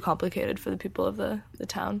little too complicated for the people of the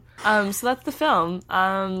town. So that's the film.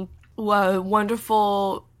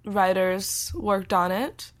 Wonderful writers worked on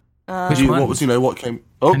it. What came?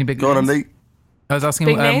 Oh, any big go on, names? Andy. I was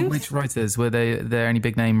asking which writers were there any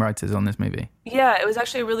big name writers on this movie? Yeah, it was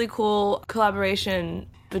actually a really cool collaboration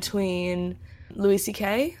between Louis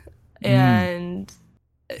C.K. and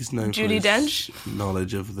He's known Judi for his Dench.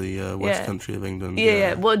 knowledge of the West Country of England.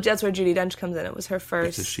 Yeah. Well, that's where Judi Dench comes in. It was her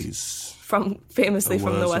first. Because she's famously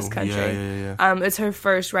from the West Country. Yeah. It's her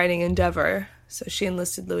first writing endeavor, so she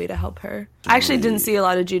enlisted Louis to help her. I actually didn't see a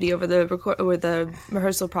lot of Judi over the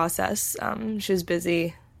rehearsal process. She was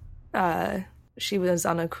busy. She was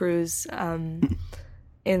on a cruise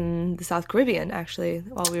in the South Caribbean, actually,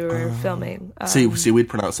 while we were filming. See, we'd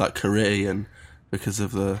pronounce that Caribbean because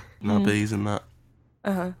of the nabbies and that.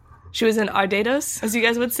 She was in Ardados, as you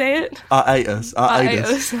guys would say it. Ardados.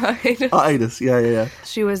 Yeah.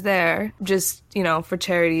 She was there just, for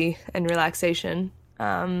charity and relaxation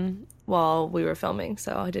while we were filming,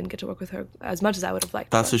 so I didn't get to work with her as much as I would have liked.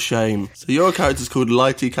 That's a shame. So your character's called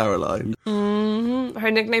Lighty Caroline. Mm-hmm. Her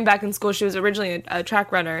nickname back in school, she was originally a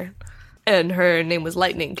track runner, and her name was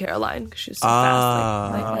Lightning Caroline because she was so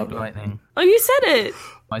fast. Like Lightning. Oh, you said it!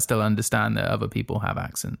 I still understand that other people have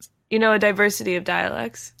accents. A diversity of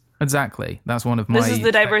dialects. Exactly. That's one of my... This is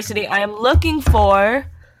the diversity I am looking for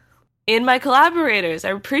in my collaborators.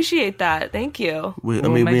 I appreciate that. Thank you. Me and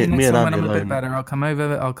Andy when I'm a alone. bit better, I'll come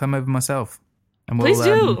over myself. And Please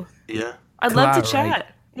do. Yeah. I'd love to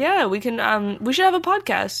chat. Yeah, we can. We should have a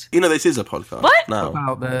podcast. You know, this is a podcast. What? No.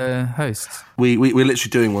 About the hosts. We're literally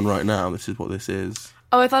doing one right now. This is what this is.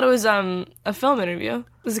 Oh, I thought it was a film interview.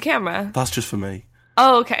 There's a camera. That's just for me.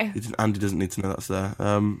 Oh, okay. Andy doesn't need to know that's there.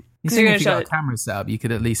 You think if you got a camera set up, you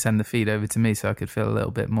could at least send the feed over to me so I could feel a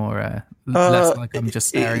little bit more less like I'm just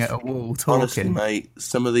staring at a wall talking. Honestly, mate,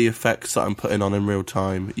 some of the effects that I'm putting on in real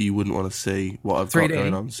time, you wouldn't want to see what I've 3D? got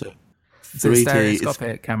going on. So, it's 3D, a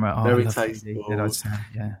stereoscopic camera. Oh, very tasteful.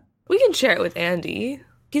 Yeah. We can share it with Andy.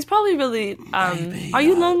 He's probably really... are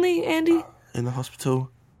you lonely, Andy? In the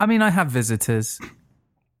hospital? I mean, I have visitors.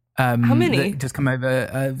 How many? That just come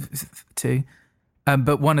over 2.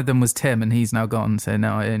 But one of them was Tim, and he's now gone, so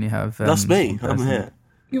now I only have... That's me. I'm here.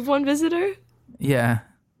 You have one visitor? Yeah.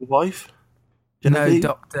 Your wife? Genevieve?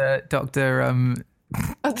 Oh, the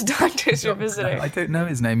doctor's your visitor. I don't know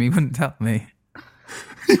his name. He wouldn't tell me.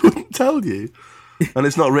 He wouldn't tell you? And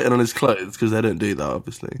it's not written on his clothes, because they don't do that,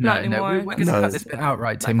 obviously. Not anymore. We're going to cut this bit out,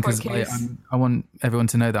 right, Tim? Because I want everyone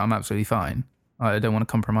to know that I'm absolutely fine. I don't want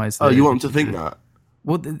to compromise. You want them to think that?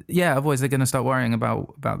 Well, yeah. Otherwise, they're going to start worrying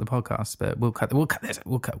about the podcast. But we'll cut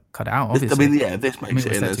it out. Obviously, This makes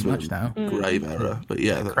it in as much now. Grave error. But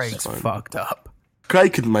yeah, that's Craig's fine. fucked up.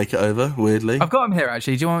 Craig couldn't make it over. Weirdly, I've got him here.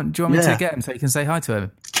 Actually, do you want me to get him so you can say hi to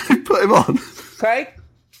him? Put him on. Craig.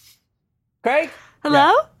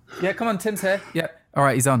 Hello. Yeah, come on. Tim's here. Yeah. All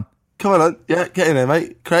right, he's on. Come on. Yeah, get in there,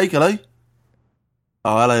 mate. Craig, hello.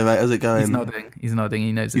 Oh, hello, mate. How's it going? He's nodding.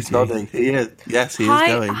 He knows. He's nodding. He is. Yes, he is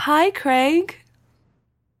going. Hi, Craig.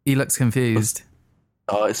 He looks confused.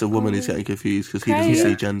 Oh, it's a woman who's getting confused because he doesn't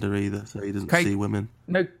see gender either, so he doesn't see women.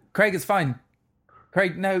 No, Craig is fine.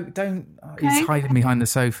 Craig, no, don't. He's hiding behind the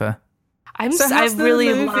sofa. I've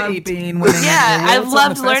really loved been winning. Yeah, I've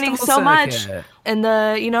loved learning so much, circuit. and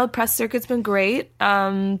the press circuit's been great.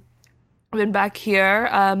 I've been back here.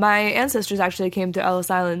 My ancestors actually came to Ellis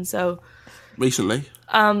Island, so recently.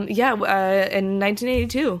 In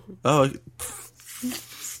 1982. Oh.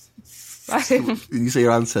 You say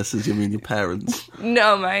your ancestors, you mean your parents?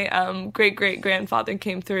 No, my great-great-grandfather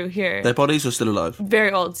came through here. Their bodies are still alive?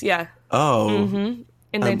 Very old, yeah. Oh. Mm-hmm.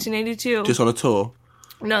 In 1982. Just on a tour?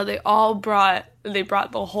 No, they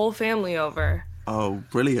brought the whole family over. Oh,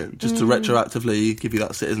 brilliant. Just to retroactively give you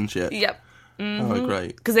that citizenship? Yep. Mm-hmm. Oh,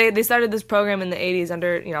 great. Because they started this program in the 80s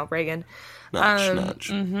under, Reagan. Natch.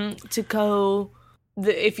 Mm-hmm, to go...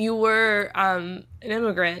 if you were an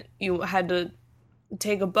immigrant, you had to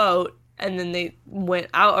take a boat, and then they went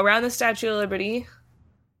out around the Statue of Liberty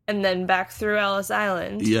and then back through Ellis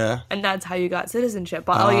Island. Yeah. And that's how you got citizenship.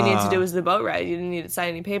 All you needed to do was the boat ride. You didn't need to sign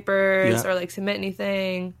any papers or, submit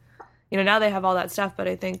anything. Now they have all that stuff, but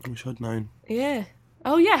I think... I wish I'd known. Yeah.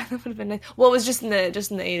 Oh, yeah. That would have been nice. Well, it was just in the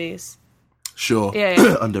 80s. Sure.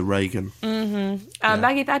 Yeah. Under Reagan. Mm-hmm.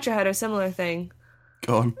 Maggie Thatcher had a similar thing.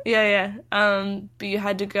 Go on. Yeah. But you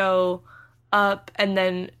had to go up and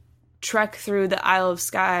then trek through the Isle of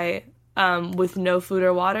Skye with no food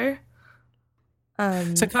or water.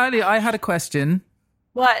 So, Kylie, I had a question.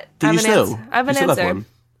 What? Do you still? I have an answer.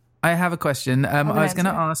 I have a question. I was going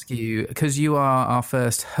to ask you, because you are our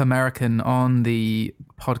first American on the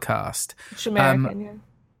podcast. American, yeah.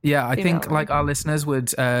 Yeah, I think our listeners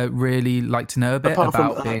would really like to know a bit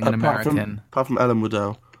about being an American. Apart from Ellen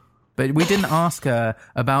Waddell. But we didn't ask her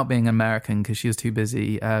about being American because she was too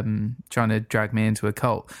busy trying to drag me into a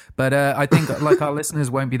cult. But I think our listeners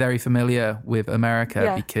won't be very familiar with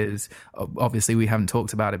America because obviously we haven't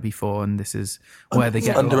talked about it before, and this is where they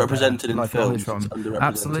get underrepresented in films from. Underrepresented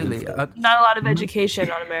Absolutely, in not a lot of education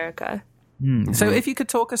on America. Mm-hmm. So if you could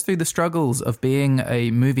talk us through the struggles of being a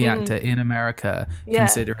movie actor in America,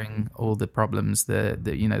 considering all the problems that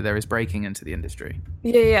there is breaking into the industry.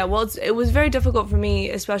 Yeah. Well, it was very difficult for me,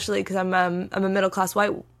 especially because I'm a middle class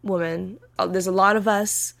white woman. There's a lot of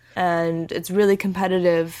us, and it's really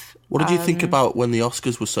competitive. What did you think about when the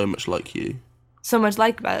Oscars were so much like you? So much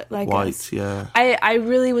like white, us. Yeah. I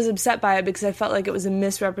really was upset by it because I felt like it was a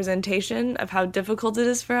misrepresentation of how difficult it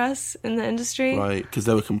is for us in the industry. Right, because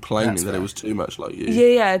they were complaining that it was too much like you.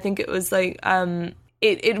 Yeah, I think it was it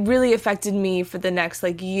really affected me for the next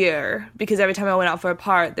year because every time I went out for a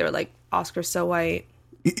part, they were like, Oscar's so white.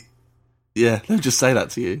 Yeah, they would just say that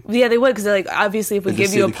to you. Yeah, they would because they're like, obviously if we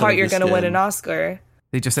give you a part, you're going to win an Oscar.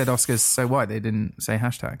 They just said Oscar's so white, they didn't say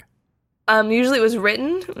hashtag. Usually it was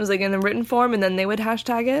written. It was in the written form, and then they would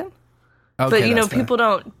hashtag it. Okay,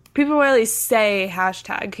 but people rarely say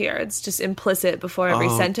hashtag here. It's just implicit before every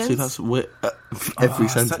sentence. See, that's every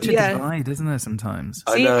sentence. Such a divide, isn't there? Sometimes.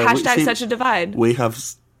 See, hashtag such a divide. We have,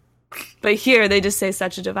 but here they just say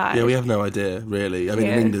such a divide. Yeah, we have no idea really. I mean,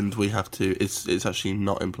 in England we have to. It's actually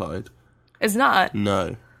not implied. It's not.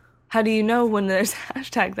 No. How do you know when there's a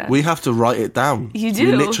hashtag then? We have to write it down. You do?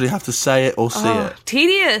 We literally have to say it or see it.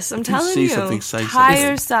 Tedious, I'm telling you. See something, say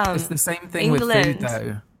tiresome. It's the same thing with food,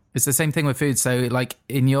 though. It's the same thing with food. So, like,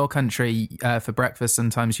 in your country, for breakfast,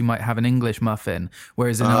 sometimes you might have an English muffin,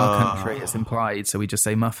 whereas in our country, it's implied, so we just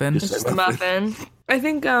say muffin. It's just a muffin. I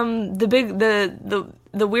think the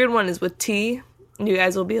weird one is with tea. You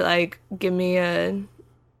guys will be like, give me a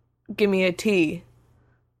tea.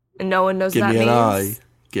 And no one knows what that means. Give me an I.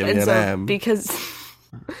 Give me an M. Because...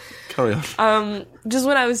 Carry on. Just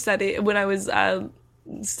when I was studying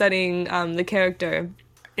the character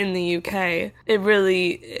in the UK,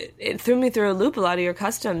 it threw me through a loop, a lot of your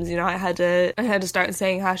customs. You know, I had to start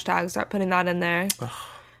saying hashtags, start putting that in there.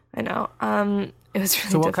 I know. It was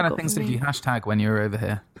really. So what kind of things did you hashtag when you were over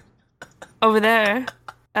here? Over there,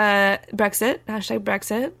 Brexit. Hashtag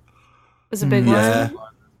Brexit was a big one.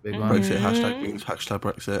 Big one. Brexit hashtag means hashtag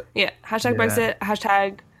Brexit. Yeah, hashtag Brexit.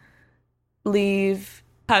 Hashtag leave.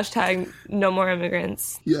 Hashtag no more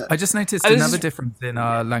immigrants. Yeah. I just noticed another difference in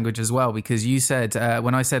our language as well, because you said,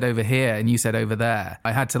 when I said over here and you said over there,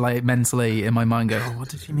 I had to like mentally in my mind go, what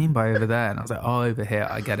did she mean by over there? And I was like, oh, over here.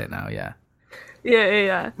 I get it now, yeah.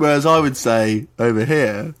 Yeah. Whereas I would say over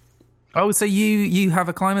here. Oh, so you have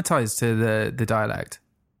acclimatized to the dialect?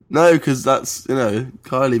 No, because that's,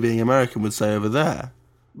 Kylie being American would say over there.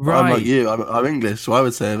 Right. I'm like you. I'm English, so I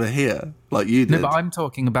would say over here, like you did. No, but I'm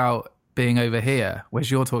talking about being over here, whereas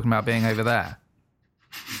you're talking about being over there.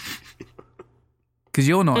 Because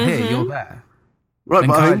you're not here, you're there. Right, and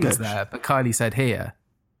but I'm Kylie's there, but Kylie said here.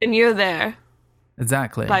 And you're there.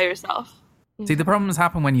 Exactly. By yourself. See, the problems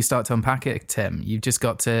happen when you start to unpack it, Tim. You've just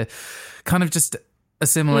got to kind of just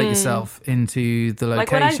assimilate yourself into the location,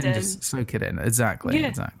 like what I did. Just soak it in. Exactly.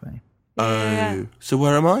 Oh, so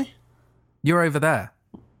where am I? You're over there.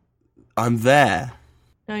 I'm there.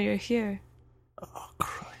 No, you're here. Oh,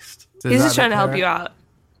 Christ. So he's just trying to help you out.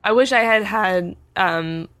 I wish I had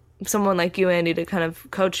someone like you, Andy, to kind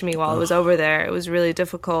of coach me while I was over there. It was really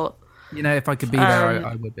difficult. If I could be there,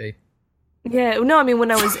 I would be. Yeah, no, I mean,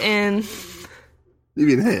 when I was in... You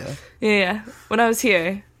mean here? Yeah, when I was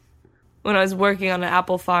here. When I was working on an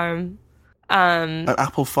apple farm. An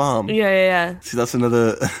apple farm? Yeah. See, that's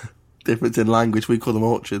another difference in language. We call them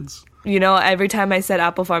orchards. Every time I said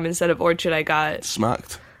apple farm instead of orchard, I got...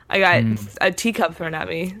 Smacked. I got a teacup thrown at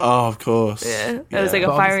me. Oh, of course. Yeah. It was like a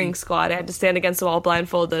firing squad. I had to stand against the wall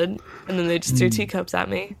blindfolded, and then they just threw teacups at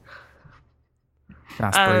me.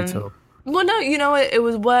 That's brutal. Well, no, it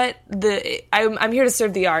was what I'm here to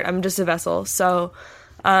serve the art. I'm just a vessel. So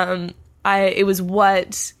it was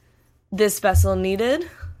what this vessel needed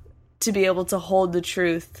to be able to hold the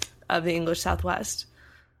truth of the English Southwest.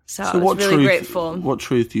 So I was really grateful. What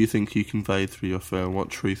truth do you think you conveyed through your film? What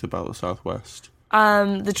truth about the Southwest?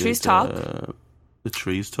 The trees talk. The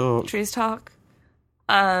trees talk. Trees talk.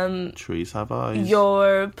 Trees have eyes.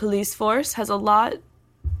 Your police force has a lot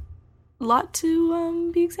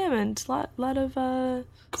to be examined. Lot of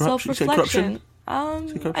self-reflection. I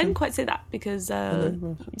didn't quite say that because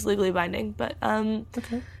it's legally binding, but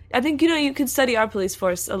okay. I think you could study our police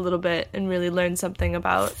force a little bit and really learn something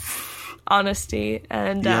about honesty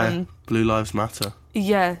and Blue Lives Matter.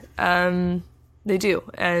 Yeah, they do,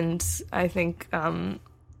 and I think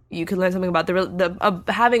you could learn something about the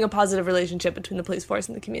having a positive relationship between the police force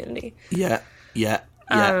and the community. Yeah.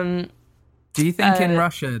 Do you think in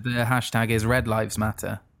Russia the hashtag is Red Lives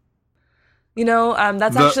Matter?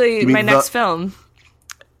 That's actually my next film.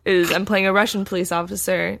 I'm playing a Russian police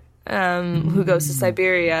officer who goes to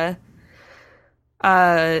Siberia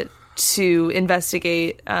to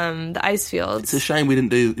investigate the ice fields. It's a shame we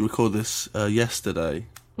didn't record this yesterday.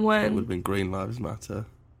 When? It would have been Green Lives Matter.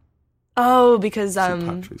 Oh, because St.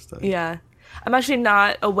 Patrick's Day. Yeah, I'm actually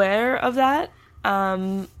not aware of that.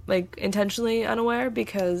 Intentionally unaware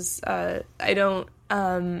because I don't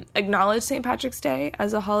acknowledge St. Patrick's Day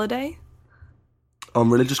as a holiday. On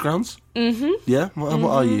religious grounds? Mm-hmm. Yeah? What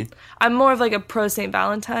are you? I'm more of like a pro St.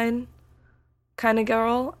 Valentine kind of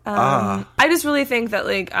girl. I just really think that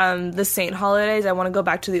the saint holidays, I want to go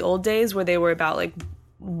back to the old days where they were about like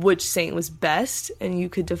which saint was best and you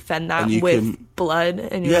could defend that with blood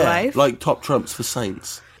in your life. Like top trumps for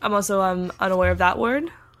saints. I'm also unaware of that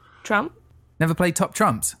word. Trump. Never played Top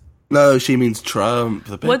Trumps? No, she means Trump.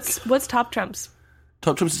 What's Top Trumps?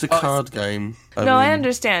 Top Trumps is a card game. I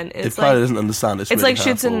understand. If Kylie doesn't understand, it's really like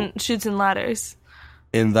hurtful. shoots and ladders.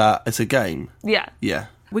 In that it's a game. Yeah. Yeah.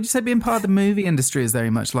 Would you say being part of the movie industry is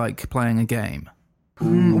very much like playing a game?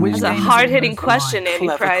 That's a hard-hitting question, Andy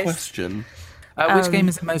Clever Price. question. Which game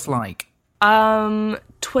is it most like?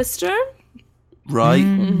 Twister. Right.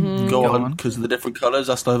 Go on, because of the different colours,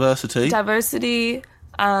 that's diversity. Diversity.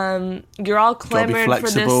 You're all clamoring for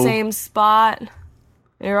the same spot.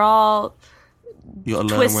 You're all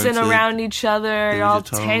twisting around each other. You're all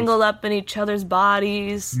tangled up in each other's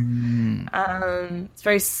bodies. It's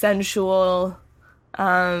very sensual.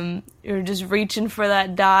 You're just reaching for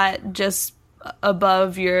that dot just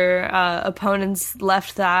above your opponent's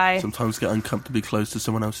left thigh. Sometimes get uncomfortably close to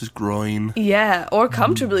someone else's groin. Yeah, or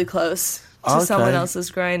comfortably close to someone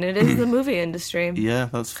else's groin. It is the movie industry. Yeah,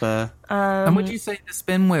 that's fair. And would you say the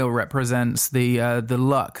spin wheel represents the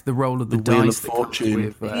luck, the roll of the wheel dice of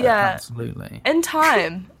fortune? Yeah, absolutely. And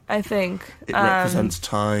time, I think. It represents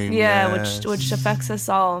time. Yeah, which affects us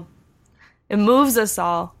all. It moves us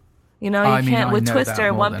all. You know, you can't with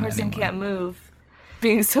Twister. One person can't move.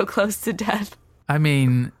 Being so close to death. I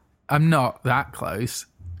mean, I'm not that close.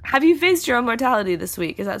 Have you faced your own mortality this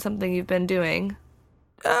week? Is that something you've been doing?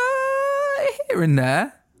 Here and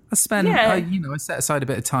there. I spend, I set aside a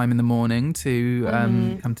bit of time in the morning to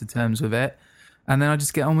come to terms with it. And then I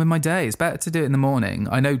just get on with my day. It's better to do it in the morning.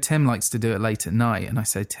 I know Tim likes to do it late at night. And I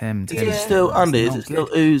say, Tim. Is it still, Andy, is it still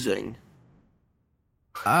oozing?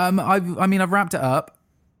 I've wrapped it up.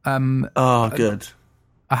 Good.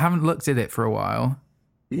 I haven't looked at it for a while.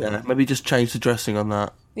 Yeah, maybe just change the dressing on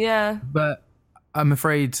that. Yeah. But I'm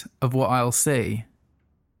afraid of what I'll see.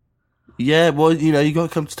 Yeah, well, you got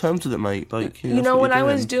to come to terms with it, mate. Like, when I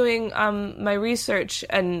was doing my research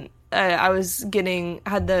and I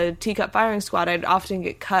had the teacup firing squad, I'd often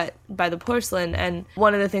get cut by the porcelain. And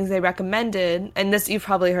one of the things they recommended, and this you've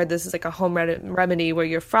probably heard this is like a home remedy where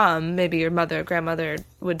you're from, maybe your mother or grandmother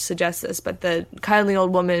would suggest this, but the kindly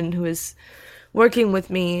old woman who was working with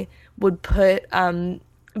me would put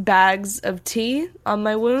bags of tea on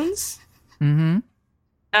my wounds. Mm-hmm.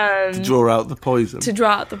 To draw out the poison.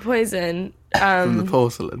 From the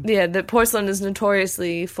porcelain. Yeah, the porcelain is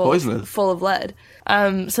notoriously full of lead.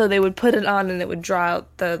 So they would put it on and it would draw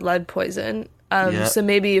out the lead poison. So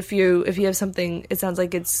maybe if you have something, it sounds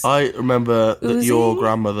like it's I remember oozing. That your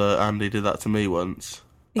grandmother, Andy, did that to me once.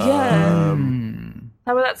 Yeah.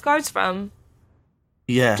 How were that scars from?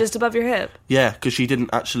 Yeah. Just above your hip? Yeah, because she didn't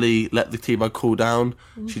actually let the tea bag cool down.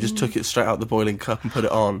 Mm-hmm. She just took it straight out the boiling cup and put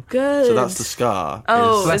it on. Good. So that's the scar.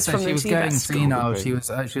 Oh, it's from the tea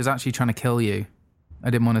bag. She was actually trying to kill you. I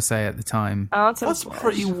didn't want to say at the time. Oh, that's a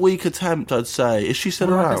pretty weak attempt, I'd say. Is she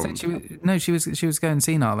still around? She was going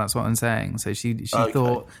senile. That's what I'm saying. So she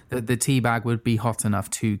thought that the tea bag would be hot enough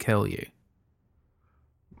to kill you.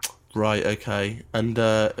 Right. Okay. And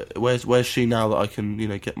where's she now that I can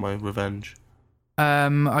get my revenge?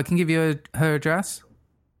 I can give you her address.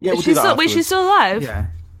 Yeah, we'll do that. Wait, she's still alive? Yeah.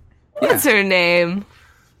 What's her name?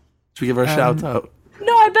 Should we give her a shout out?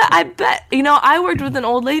 No, I bet. I worked with an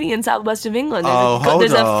old lady in southwest of England.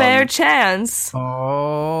 There's a fair chance.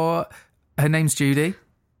 Oh, her name's Judy.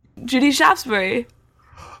 Judy Shaftesbury.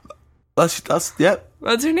 That's yep.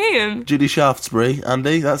 What's her name? Judy Shaftesbury,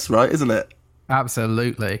 Andy. That's right, isn't it?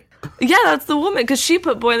 Absolutely. Yeah, that's the woman, because she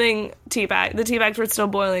put boiling tea bag. The tea bags were still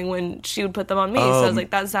boiling when she would put them on me, so I was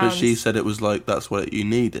like, that sounds... But she said it was like, that's what you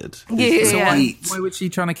needed. Yeah. Why was she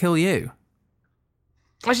trying to kill you?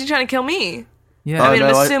 Was she trying to kill me? Yeah. I'm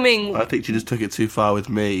assuming... I think she just took it too far with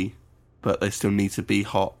me, but they still need to be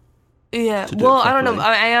hot. Yeah, well, I don't know.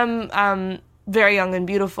 I am very young and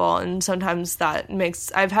beautiful, and sometimes that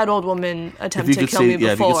makes... I've had old women attempt to kill me before.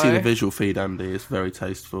 Yeah, if you can see the visual feed, Andy, it's very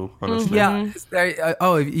tasteful, honestly. Yeah. It's very,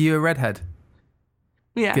 you're a redhead?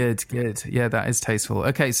 Yeah. Good. Yeah, that is tasteful.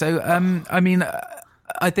 Okay, so,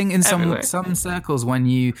 I think in some circles, when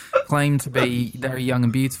you claim to be very young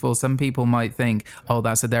and beautiful, some people might think, oh,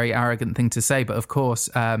 that's a very arrogant thing to say. But of course,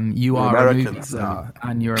 you are American, a movie star,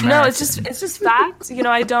 and you're American. No, it's just fact.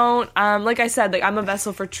 I don't, like I said, like I'm a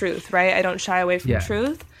vessel for truth, right? I don't shy away from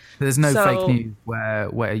truth. There's no fake news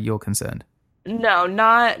where you're concerned. No,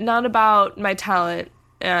 not about my talent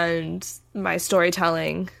and my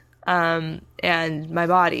storytelling, and my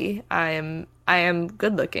body. I am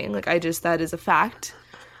good looking. Like that is a fact.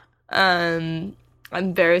 I'm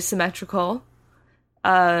very symmetrical.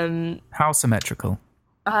 How symmetrical?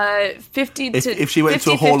 50 if she went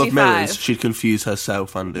to a hall of mirrors, she'd confuse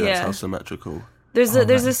herself, Andy. That's how symmetrical. There's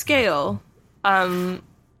a scale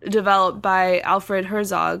developed by Alfred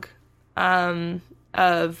Herzog of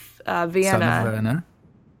Vienna.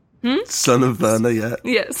 Son of Werner, yeah.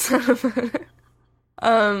 Yes, son of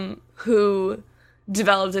Werner. Who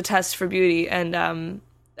developed a test for beauty, and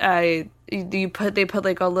they put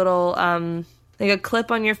like a little like a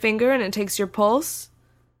clip on your finger, and it takes your pulse,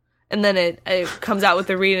 and then it comes out with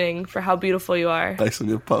the reading for how beautiful you are based on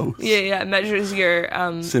your pulse. Yeah, it measures your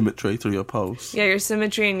symmetry through your pulse. Yeah, your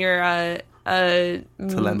symmetry and your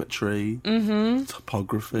Telemetry.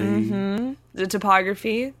 Topography. The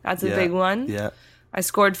topography, that's a big one. Yeah. I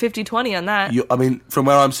scored 50-20 on that. From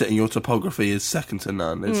where I'm sitting, your topography is second to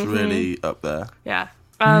none. It's really up there. Yeah.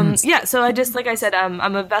 Yeah, so I just, like I said,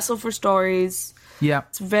 I'm a vessel for stories. Yeah.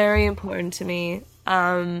 It's very important to me.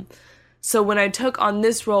 So when I took on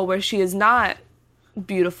this role where she is not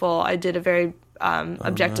beautiful, I did a very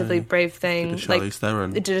objectively brave thing. Did a Charlize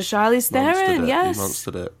Theron. It did a Charlize Theron, yes. You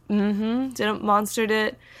monstered it. Monstered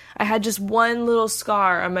it. I had just one little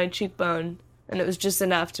scar on my cheekbone, and it was just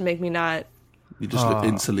enough to make me not... You just look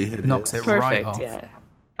instantly hideous. Knocks it Perfect, right off.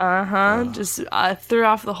 Yeah. Just threw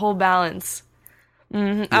off the whole balance.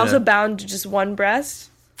 I also bound to just one breast.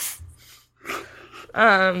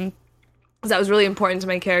 Because that was really important to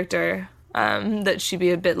my character, that she be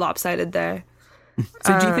a bit lopsided there.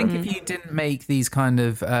 So do you think if you didn't make these kind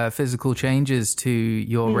of physical changes to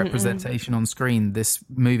your representation on screen, this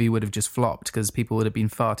movie would have just flopped because people would have been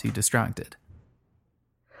far too distracted?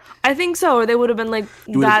 I think so, or they would have been like,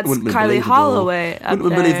 that's Kylie Holloway up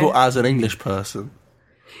Wouldn't be believable as an English person.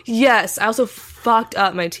 Yes, I also fucked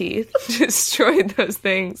up my teeth, destroyed those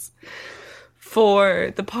things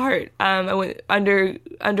for the part. I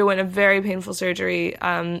underwent a very painful surgery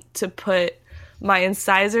to put my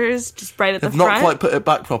incisors just right at the front. They've not quite put it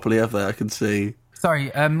back properly, have they? I can see.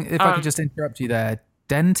 Sorry, if I could just interrupt you there.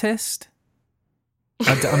 Dentist?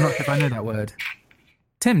 I'm not sure if I know that word.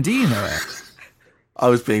 Tim, do you know it? I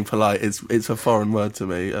was being polite. It's a foreign word to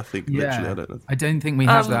me. I think literally, I don't know. I don't think we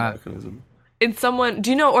have that. It's someone. Do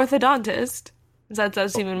you know orthodontist?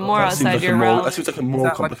 That's even more outside your realm. That seems like a more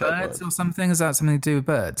complicated like birds or something. Is that something to do with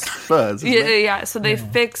birds? Birds. Yeah. So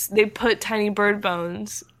they put tiny bird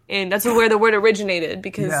bones in. That's where the word originated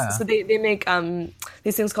because so they make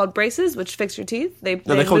these things called braces, which fix your teeth. They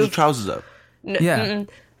hold your trousers up.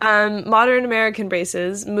 Modern American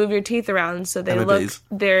braces move your teeth around so they look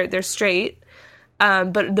they're straight.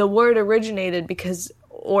 But the word originated because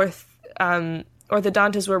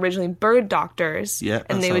orthodontists were originally bird doctors,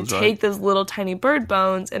 and they would take those little tiny bird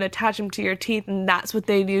bones and attach them to your teeth, and that's what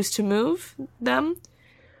they'd use to move them.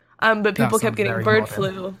 But people kept getting bird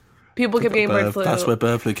flu. People kept getting bird flu. That's where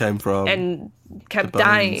bird flu came from. And kept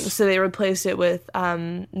dying, so they replaced it with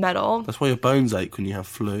metal. That's why your bones ache when you have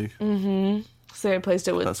flu. Mm-hmm. So they replaced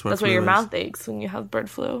it with... That's why your mouth aches when you have bird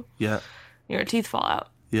flu. Yeah. Your teeth fall out.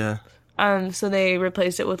 Yeah. So they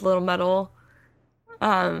replaced it with little metal...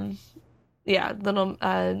 little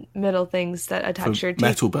metal things that attach your teeth.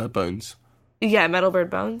 Metal bird bones. Yeah, metal bird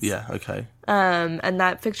bones. Yeah, okay. And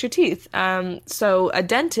that fix your teeth. So a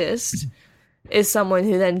dentist is someone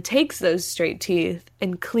who then takes those straight teeth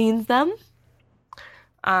and cleans them,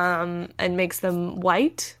 and makes them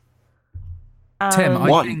white. Tim,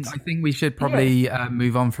 I think we should probably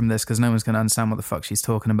move on from this because no one's going to understand what the fuck she's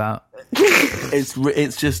talking about.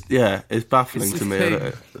 It's just it's baffling to me.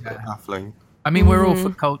 It's baffling. I mean, we're all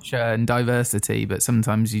for culture and diversity, but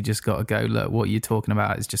sometimes you just got to go, look, what you're talking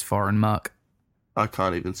about is just foreign muck. I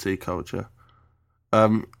can't even see culture.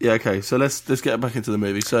 Okay, so let's get back into the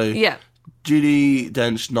movie. So Judi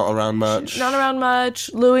Dench not around much. Not around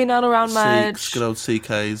much. Louis not around much. Good old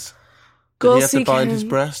CKs. Did he have to bind his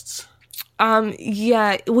breasts?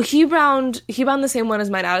 Yeah. Well, he bound the same one as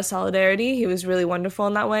mine out of solidarity. He was really wonderful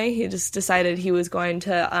in that way. He just decided he was going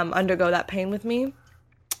to undergo that pain with me,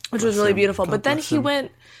 which was really beautiful. But then he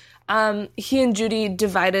went, he and Judi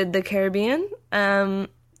divided the Caribbean,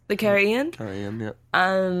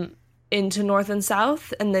 into North and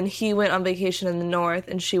South, and then he went on vacation in the North,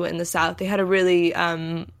 and she went in the South. They had a really,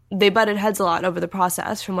 they butted heads a lot over the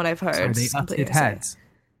process, from what I've heard. So they utted heads?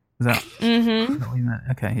 Is that what you meant?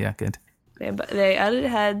 Okay, yeah, good. They utted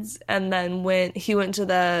heads, and then he went to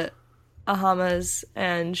the Bahamas,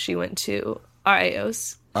 and she went to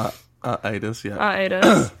Barbados. Barbados, yeah.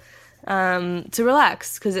 Barbados. To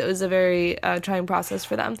relax, because it was a very trying process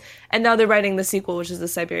for them. And now they're writing the sequel, which is the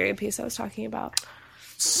Siberia piece I was talking about.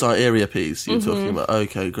 Siberia piece you're talking about.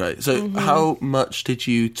 Okay, great. So how much did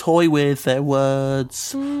you toy with their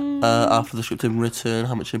words after the script had been written?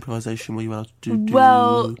 How much improvisation were you allowed to do?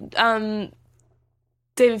 Well,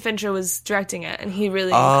 David Fincher was directing it, and he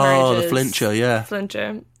really encourages... the Flincher, yeah.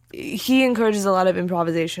 Flincher. He encourages a lot of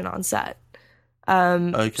improvisation on set.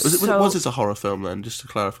 Okay. Was this a horror film then, just to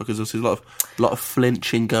clarify? Because there's a lot of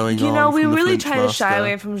flinching going on. You know, we really try to shy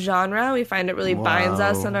away from genre. We find it really binds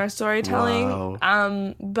us in our storytelling.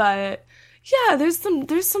 Wow. But yeah, there's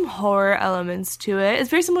some horror elements to it. It's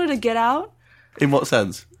very similar to Get Out. In what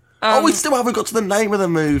sense? We still haven't got to the name of the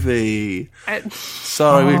movie.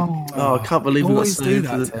 Sorry, I can't believe we got to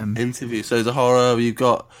the interview. So it's a horror. You've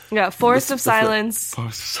got Forest of Silence.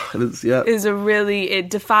 Forest of Silence, yeah, is it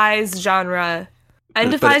defies genre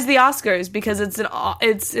and defies the Oscars because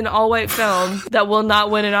it's an all-white film that will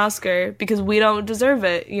not win an Oscar because we don't deserve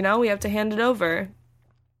it. You know, we have to hand it over.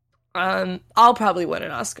 I'll probably win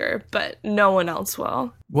an Oscar, but no one else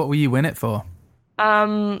will. What will you win it for?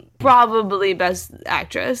 Probably Best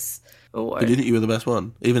Actress award. But do you think you were the best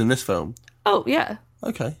one, even in this film? Oh yeah.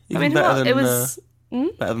 Okay. Even better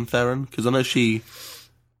than Theron, because I know she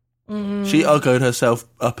uggoed herself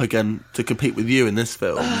up again to compete with you in this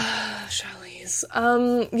film.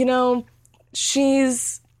 Charlize, you know,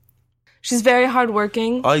 she's very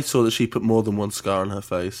hardworking. I saw that she put more than one scar on her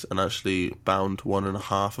face and actually bound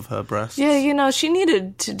 1.5 of her breasts. Yeah, you know, she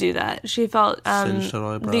needed to do that. She felt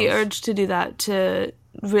the urge to do that to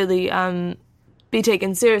really be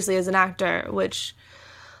taken seriously as an actor, which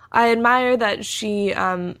I admire that she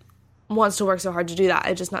wants to work so hard to do that.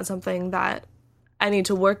 It's just not something that I need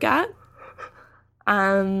to work at.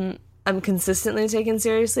 I'm consistently taken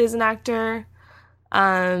seriously as an actor.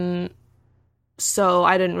 So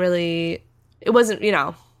I didn't really... It wasn't, you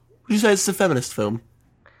know... Would you say it's a feminist film?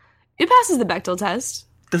 It passes the Bechdel test.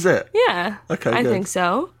 Does it? Yeah. Okay, I good. think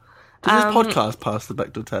so. Does this podcast pass the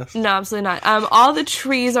Bechdel test? No, absolutely not. All the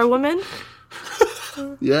trees are women.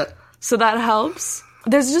 Yeah. So that helps.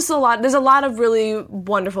 There's a lot of really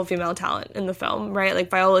wonderful female talent in the film, right? Like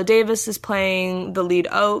Viola Davis is playing the lead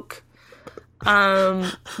oak.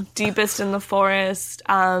 Deepest in the Forest.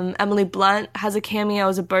 Emily Blunt has a cameo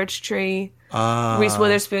as a birch tree. Reese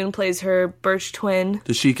Witherspoon plays her birch twin.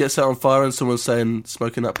 Does she get set on fire and someone's saying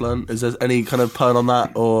smoking that blunt? Is there any kind of pun on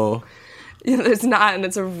that, or? There's not, and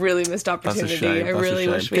it's a really missed opportunity. That's a shame. I really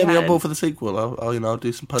wish we had. Get me had. on board for the sequel. I'll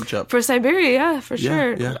do some punch up. For Siberia, yeah, for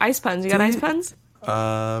sure. Yeah. Ice puns. You got ice puns?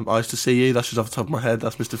 Eyes to See You. That's just off the top of my head.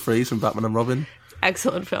 That's Mr. Freeze from Batman and Robin.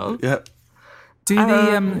 Excellent film. Yeah.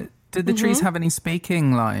 Did the trees have any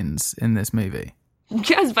speaking lines in this movie?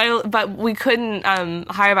 Yes, but we couldn't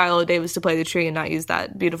hire Viola Davis to play the tree and not use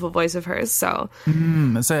that beautiful voice of hers. So,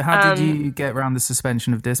 so how did you get around the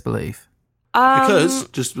suspension of disbelief? Because,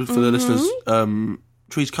 just for the listeners,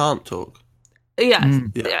 trees can't talk. Yeah.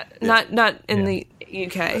 Not in the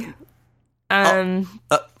UK. Have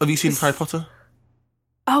you seen Harry Potter?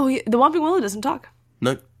 Oh, yeah, the Whomping Willow doesn't talk.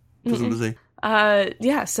 No, doesn't, does he?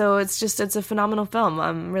 Yeah, so it's a phenomenal film.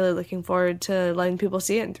 I'm really looking forward to letting people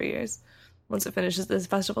see it in 3 years once it finishes this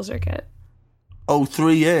festival circuit. Oh,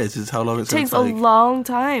 3 years is how long it's going to take. It takes a long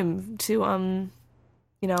time to,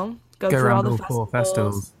 go through all the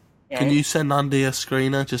festivals. Yeah. Can you send Andy a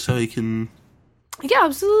screener just so he can... Yeah,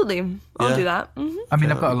 absolutely. I'll do that. Mm-hmm. I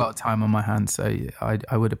mean, I've got a lot of time on my hands, so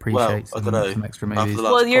I would appreciate some extra movies.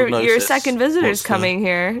 Well, your second visitor's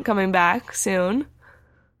coming back soon.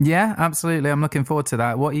 Yeah, absolutely. I'm looking forward to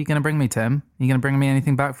that. What are you going to bring me, Tim? Are you going to bring me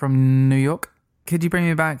anything back from New York? Could you bring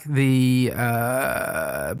me back the,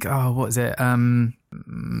 what is it?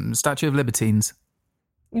 Statue of Libertines.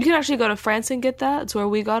 You can actually go to France and get that. It's where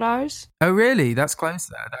we got ours. Oh, really? That's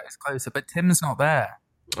closer. That is closer. But Tim's not there.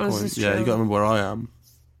 Yeah, you got to remember where I am.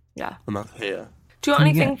 Yeah. And that's here. Do you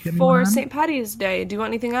want anything for St. Paddy's Day? Do you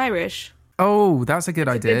want anything Irish? Oh, that's a good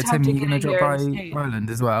idea. Tim, are you going to drop by Ireland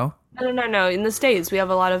as well? No. In the States, we have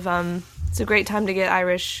a lot of... it's a great time to get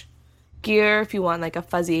Irish gear if you want, like a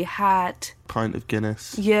fuzzy hat. Pint of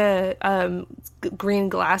Guinness. Yeah. Green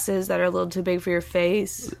glasses that are a little too big for your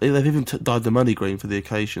face. They've even dyed the money green for the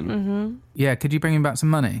occasion. Mm-hmm. Yeah, could you bring me back some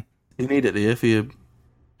money? You need it, do you, for your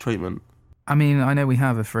treatment? I mean, I know we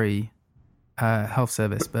have a free health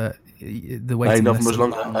service, but the waiting ain't nothing much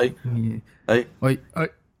longer. Hey.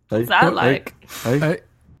 What's that like? Hey.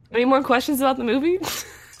 Any more questions about the movie?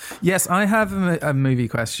 Yes, I have a movie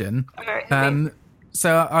question. All right.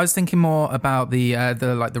 So I was thinking more about the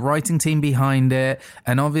writing team behind it,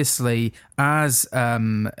 and obviously as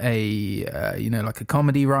a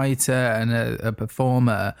comedy writer and a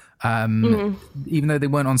performer, even though they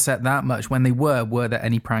weren't on set that much, when they were there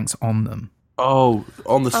any pranks on them? Oh,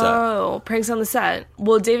 on the set. Oh, pranks on the set.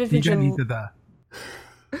 Well, David Fincher.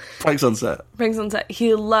 Pranks on set. Pranks on set.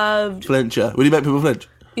 He loved flincher. Would he make people flinch?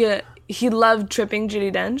 Yeah, he loved tripping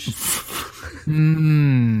Judi Dench.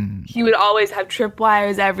 Mm. He would always have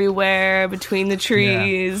tripwires everywhere between the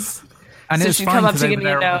trees. Yeah. And so it's she'd fine come up to they give were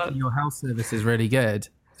me a there note. offering your health service is really good,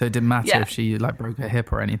 so it didn't matter if she broke her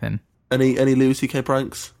hip or anything. Any Louis C.K.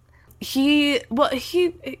 pranks? His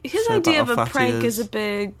idea of a prank is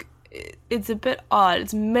it's a bit odd.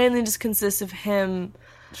 It's mainly just consists of him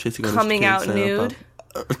coming out nude.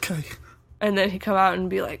 Okay. And then he'd come out and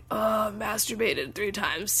be like, oh, masturbated 3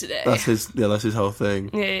 times today. That's his whole thing.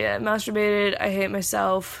 Yeah, masturbated, I hate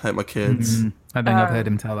myself. Hate my kids. Mm-hmm. I think I've heard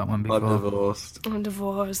him tell that one before. I'm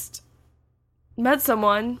divorced. Met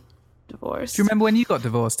someone, divorced. Do you remember when you got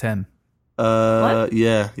divorced, Tim? What?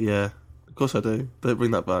 Yeah. Of course I do. Don't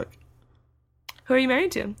bring that back. Who are you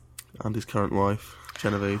married to? Andy's current wife,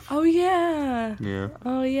 Genevieve. Oh, yeah. Yeah.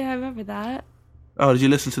 Oh, yeah, I remember that. Oh, did you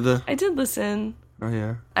listen to the... I did listen. Oh,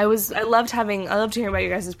 yeah. I loved hearing about your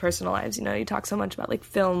guys' personal lives. You know, you talk so much about, like,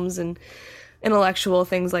 films and intellectual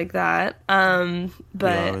things like that.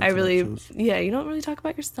 But I really, you don't really talk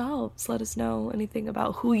about yourselves. Let us know anything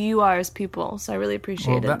about who you are as people. So I really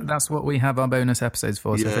appreciate it. That's what we have our bonus episodes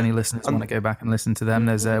for. So if any listeners want to go back and listen to them,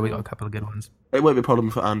 there's we got a couple of good ones. It won't be a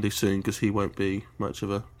problem for Andy soon because he won't be much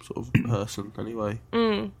of a sort of person anyway.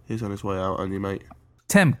 He's on his way out, aren't you, mate?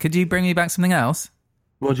 Tim, could you bring me back something else?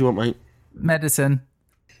 What do you want, mate? Medicine.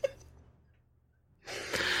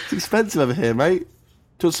 It's expensive over here, mate.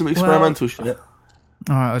 Do you want some experimental shit?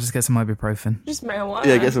 All right, I'll just get some ibuprofen. Just marijuana.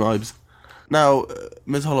 Yeah, get some ibs. Now,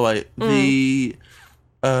 Ms. Holloway, the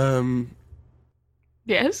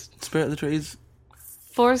yes, Spirit of the Trees,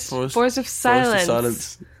 Forest of Silence.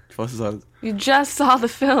 Forest of Silence. You just saw the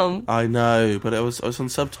film. I know, but I was on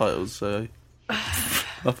subtitles, so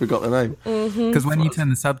I forgot the name. Because when you turn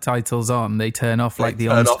the subtitles on, they turn off like the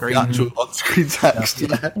on-screen on-screen text.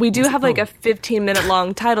 Yeah. We do have like a 15-minute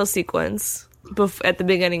long title sequence at the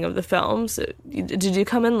beginning of the film. So did you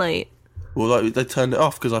come in late? Well, like, they turned it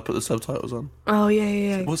off because I put the subtitles on. Oh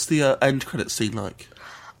yeah. What's the end credit scene like?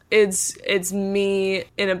 It's me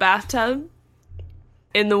in a bathtub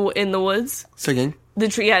in the woods Singing. The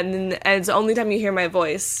tree, and it's the only time you hear my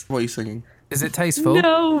voice. What are you singing? Is it tasteful?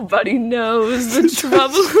 Nobody knows the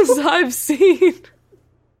troubles I've seen.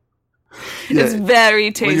 Yeah. It's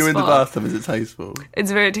very tasteful. When you're in the bathtub, is it tasteful?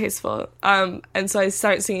 It's very tasteful. And so I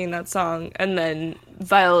start singing that song, and then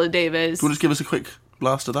Viola Davis. Do you want to just give us a quick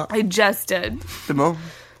blast of that? I just did. A bit more.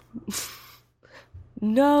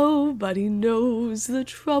 Nobody knows the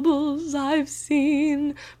troubles I've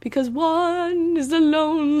seen, because one is the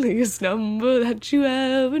loneliest number that you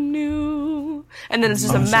ever knew. And then it's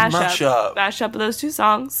just a mashup of those two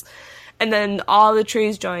songs. And then all the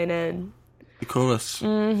trees join in. The chorus.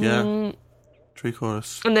 Mm-hmm. Yeah. Tree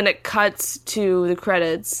chorus. And then it cuts to the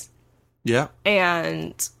credits. Yeah.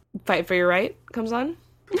 And Fight for Your Right comes on.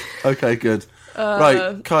 Okay, good.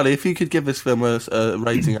 Right, Kylie, if you could give this film a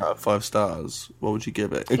rating out of 5 stars, what would you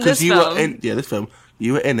give it? Because this film,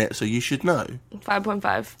 you were in it, so you should know. 5.5.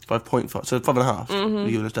 5.5, so 5.5.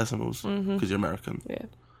 You give it as decimals because you're American. Yeah.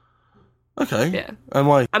 Okay. Yeah. And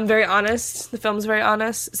why? I'm very honest. The film's very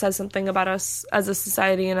honest. It says something about us as a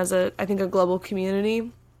society and as I think a global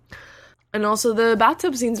community. And also the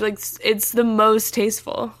bathtub scene's like, it's the most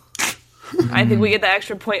tasteful. I think we get the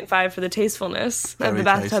extra 0.5 for the tastefulness of the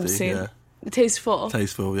bathtub scene. Yeah. Tasteful,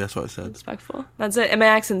 that's what I said. Respectful. That's it. And my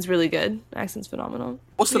accent's really good. My accent's phenomenal.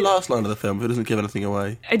 What's the last line of the film if it doesn't give anything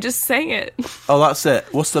away? I just sang it. Oh, that's it.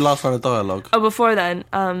 What's the last line of dialogue? Oh, before then,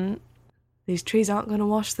 these trees aren't going to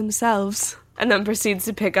wash themselves. And then proceeds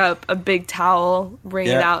to pick up a big towel, wring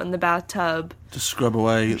it out in the bathtub. To scrub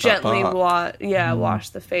away gently wash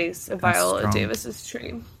the face of Viola Davis's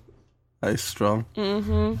tree. That is strong.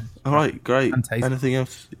 Mm-hmm. All right, great. Anything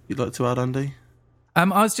else you'd like to add, Andy? I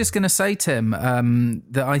was just going to say, Tim,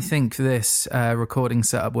 that I think this recording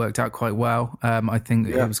setup worked out quite well. I think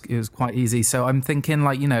it was quite easy. So I'm thinking,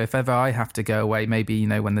 like, if ever I have to go away, maybe,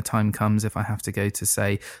 when the time comes, if I have to go to,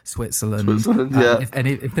 say, Switzerland,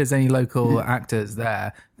 if there's any local actors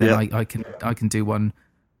there, then I can do one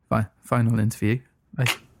final interview.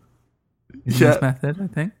 This method, I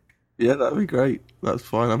think. Yeah, that'd be great. That's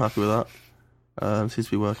fine. I'm happy with that. Seems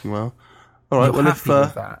to be working well. All right. You're happy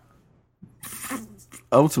with that?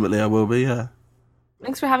 Ultimately, I will be, yeah.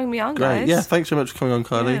 Thanks for having me on, Great. guys. Yeah, thanks very much for coming on,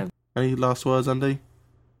 Kylie. Yeah. Any last words, Andy?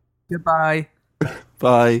 Goodbye.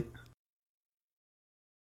 Bye.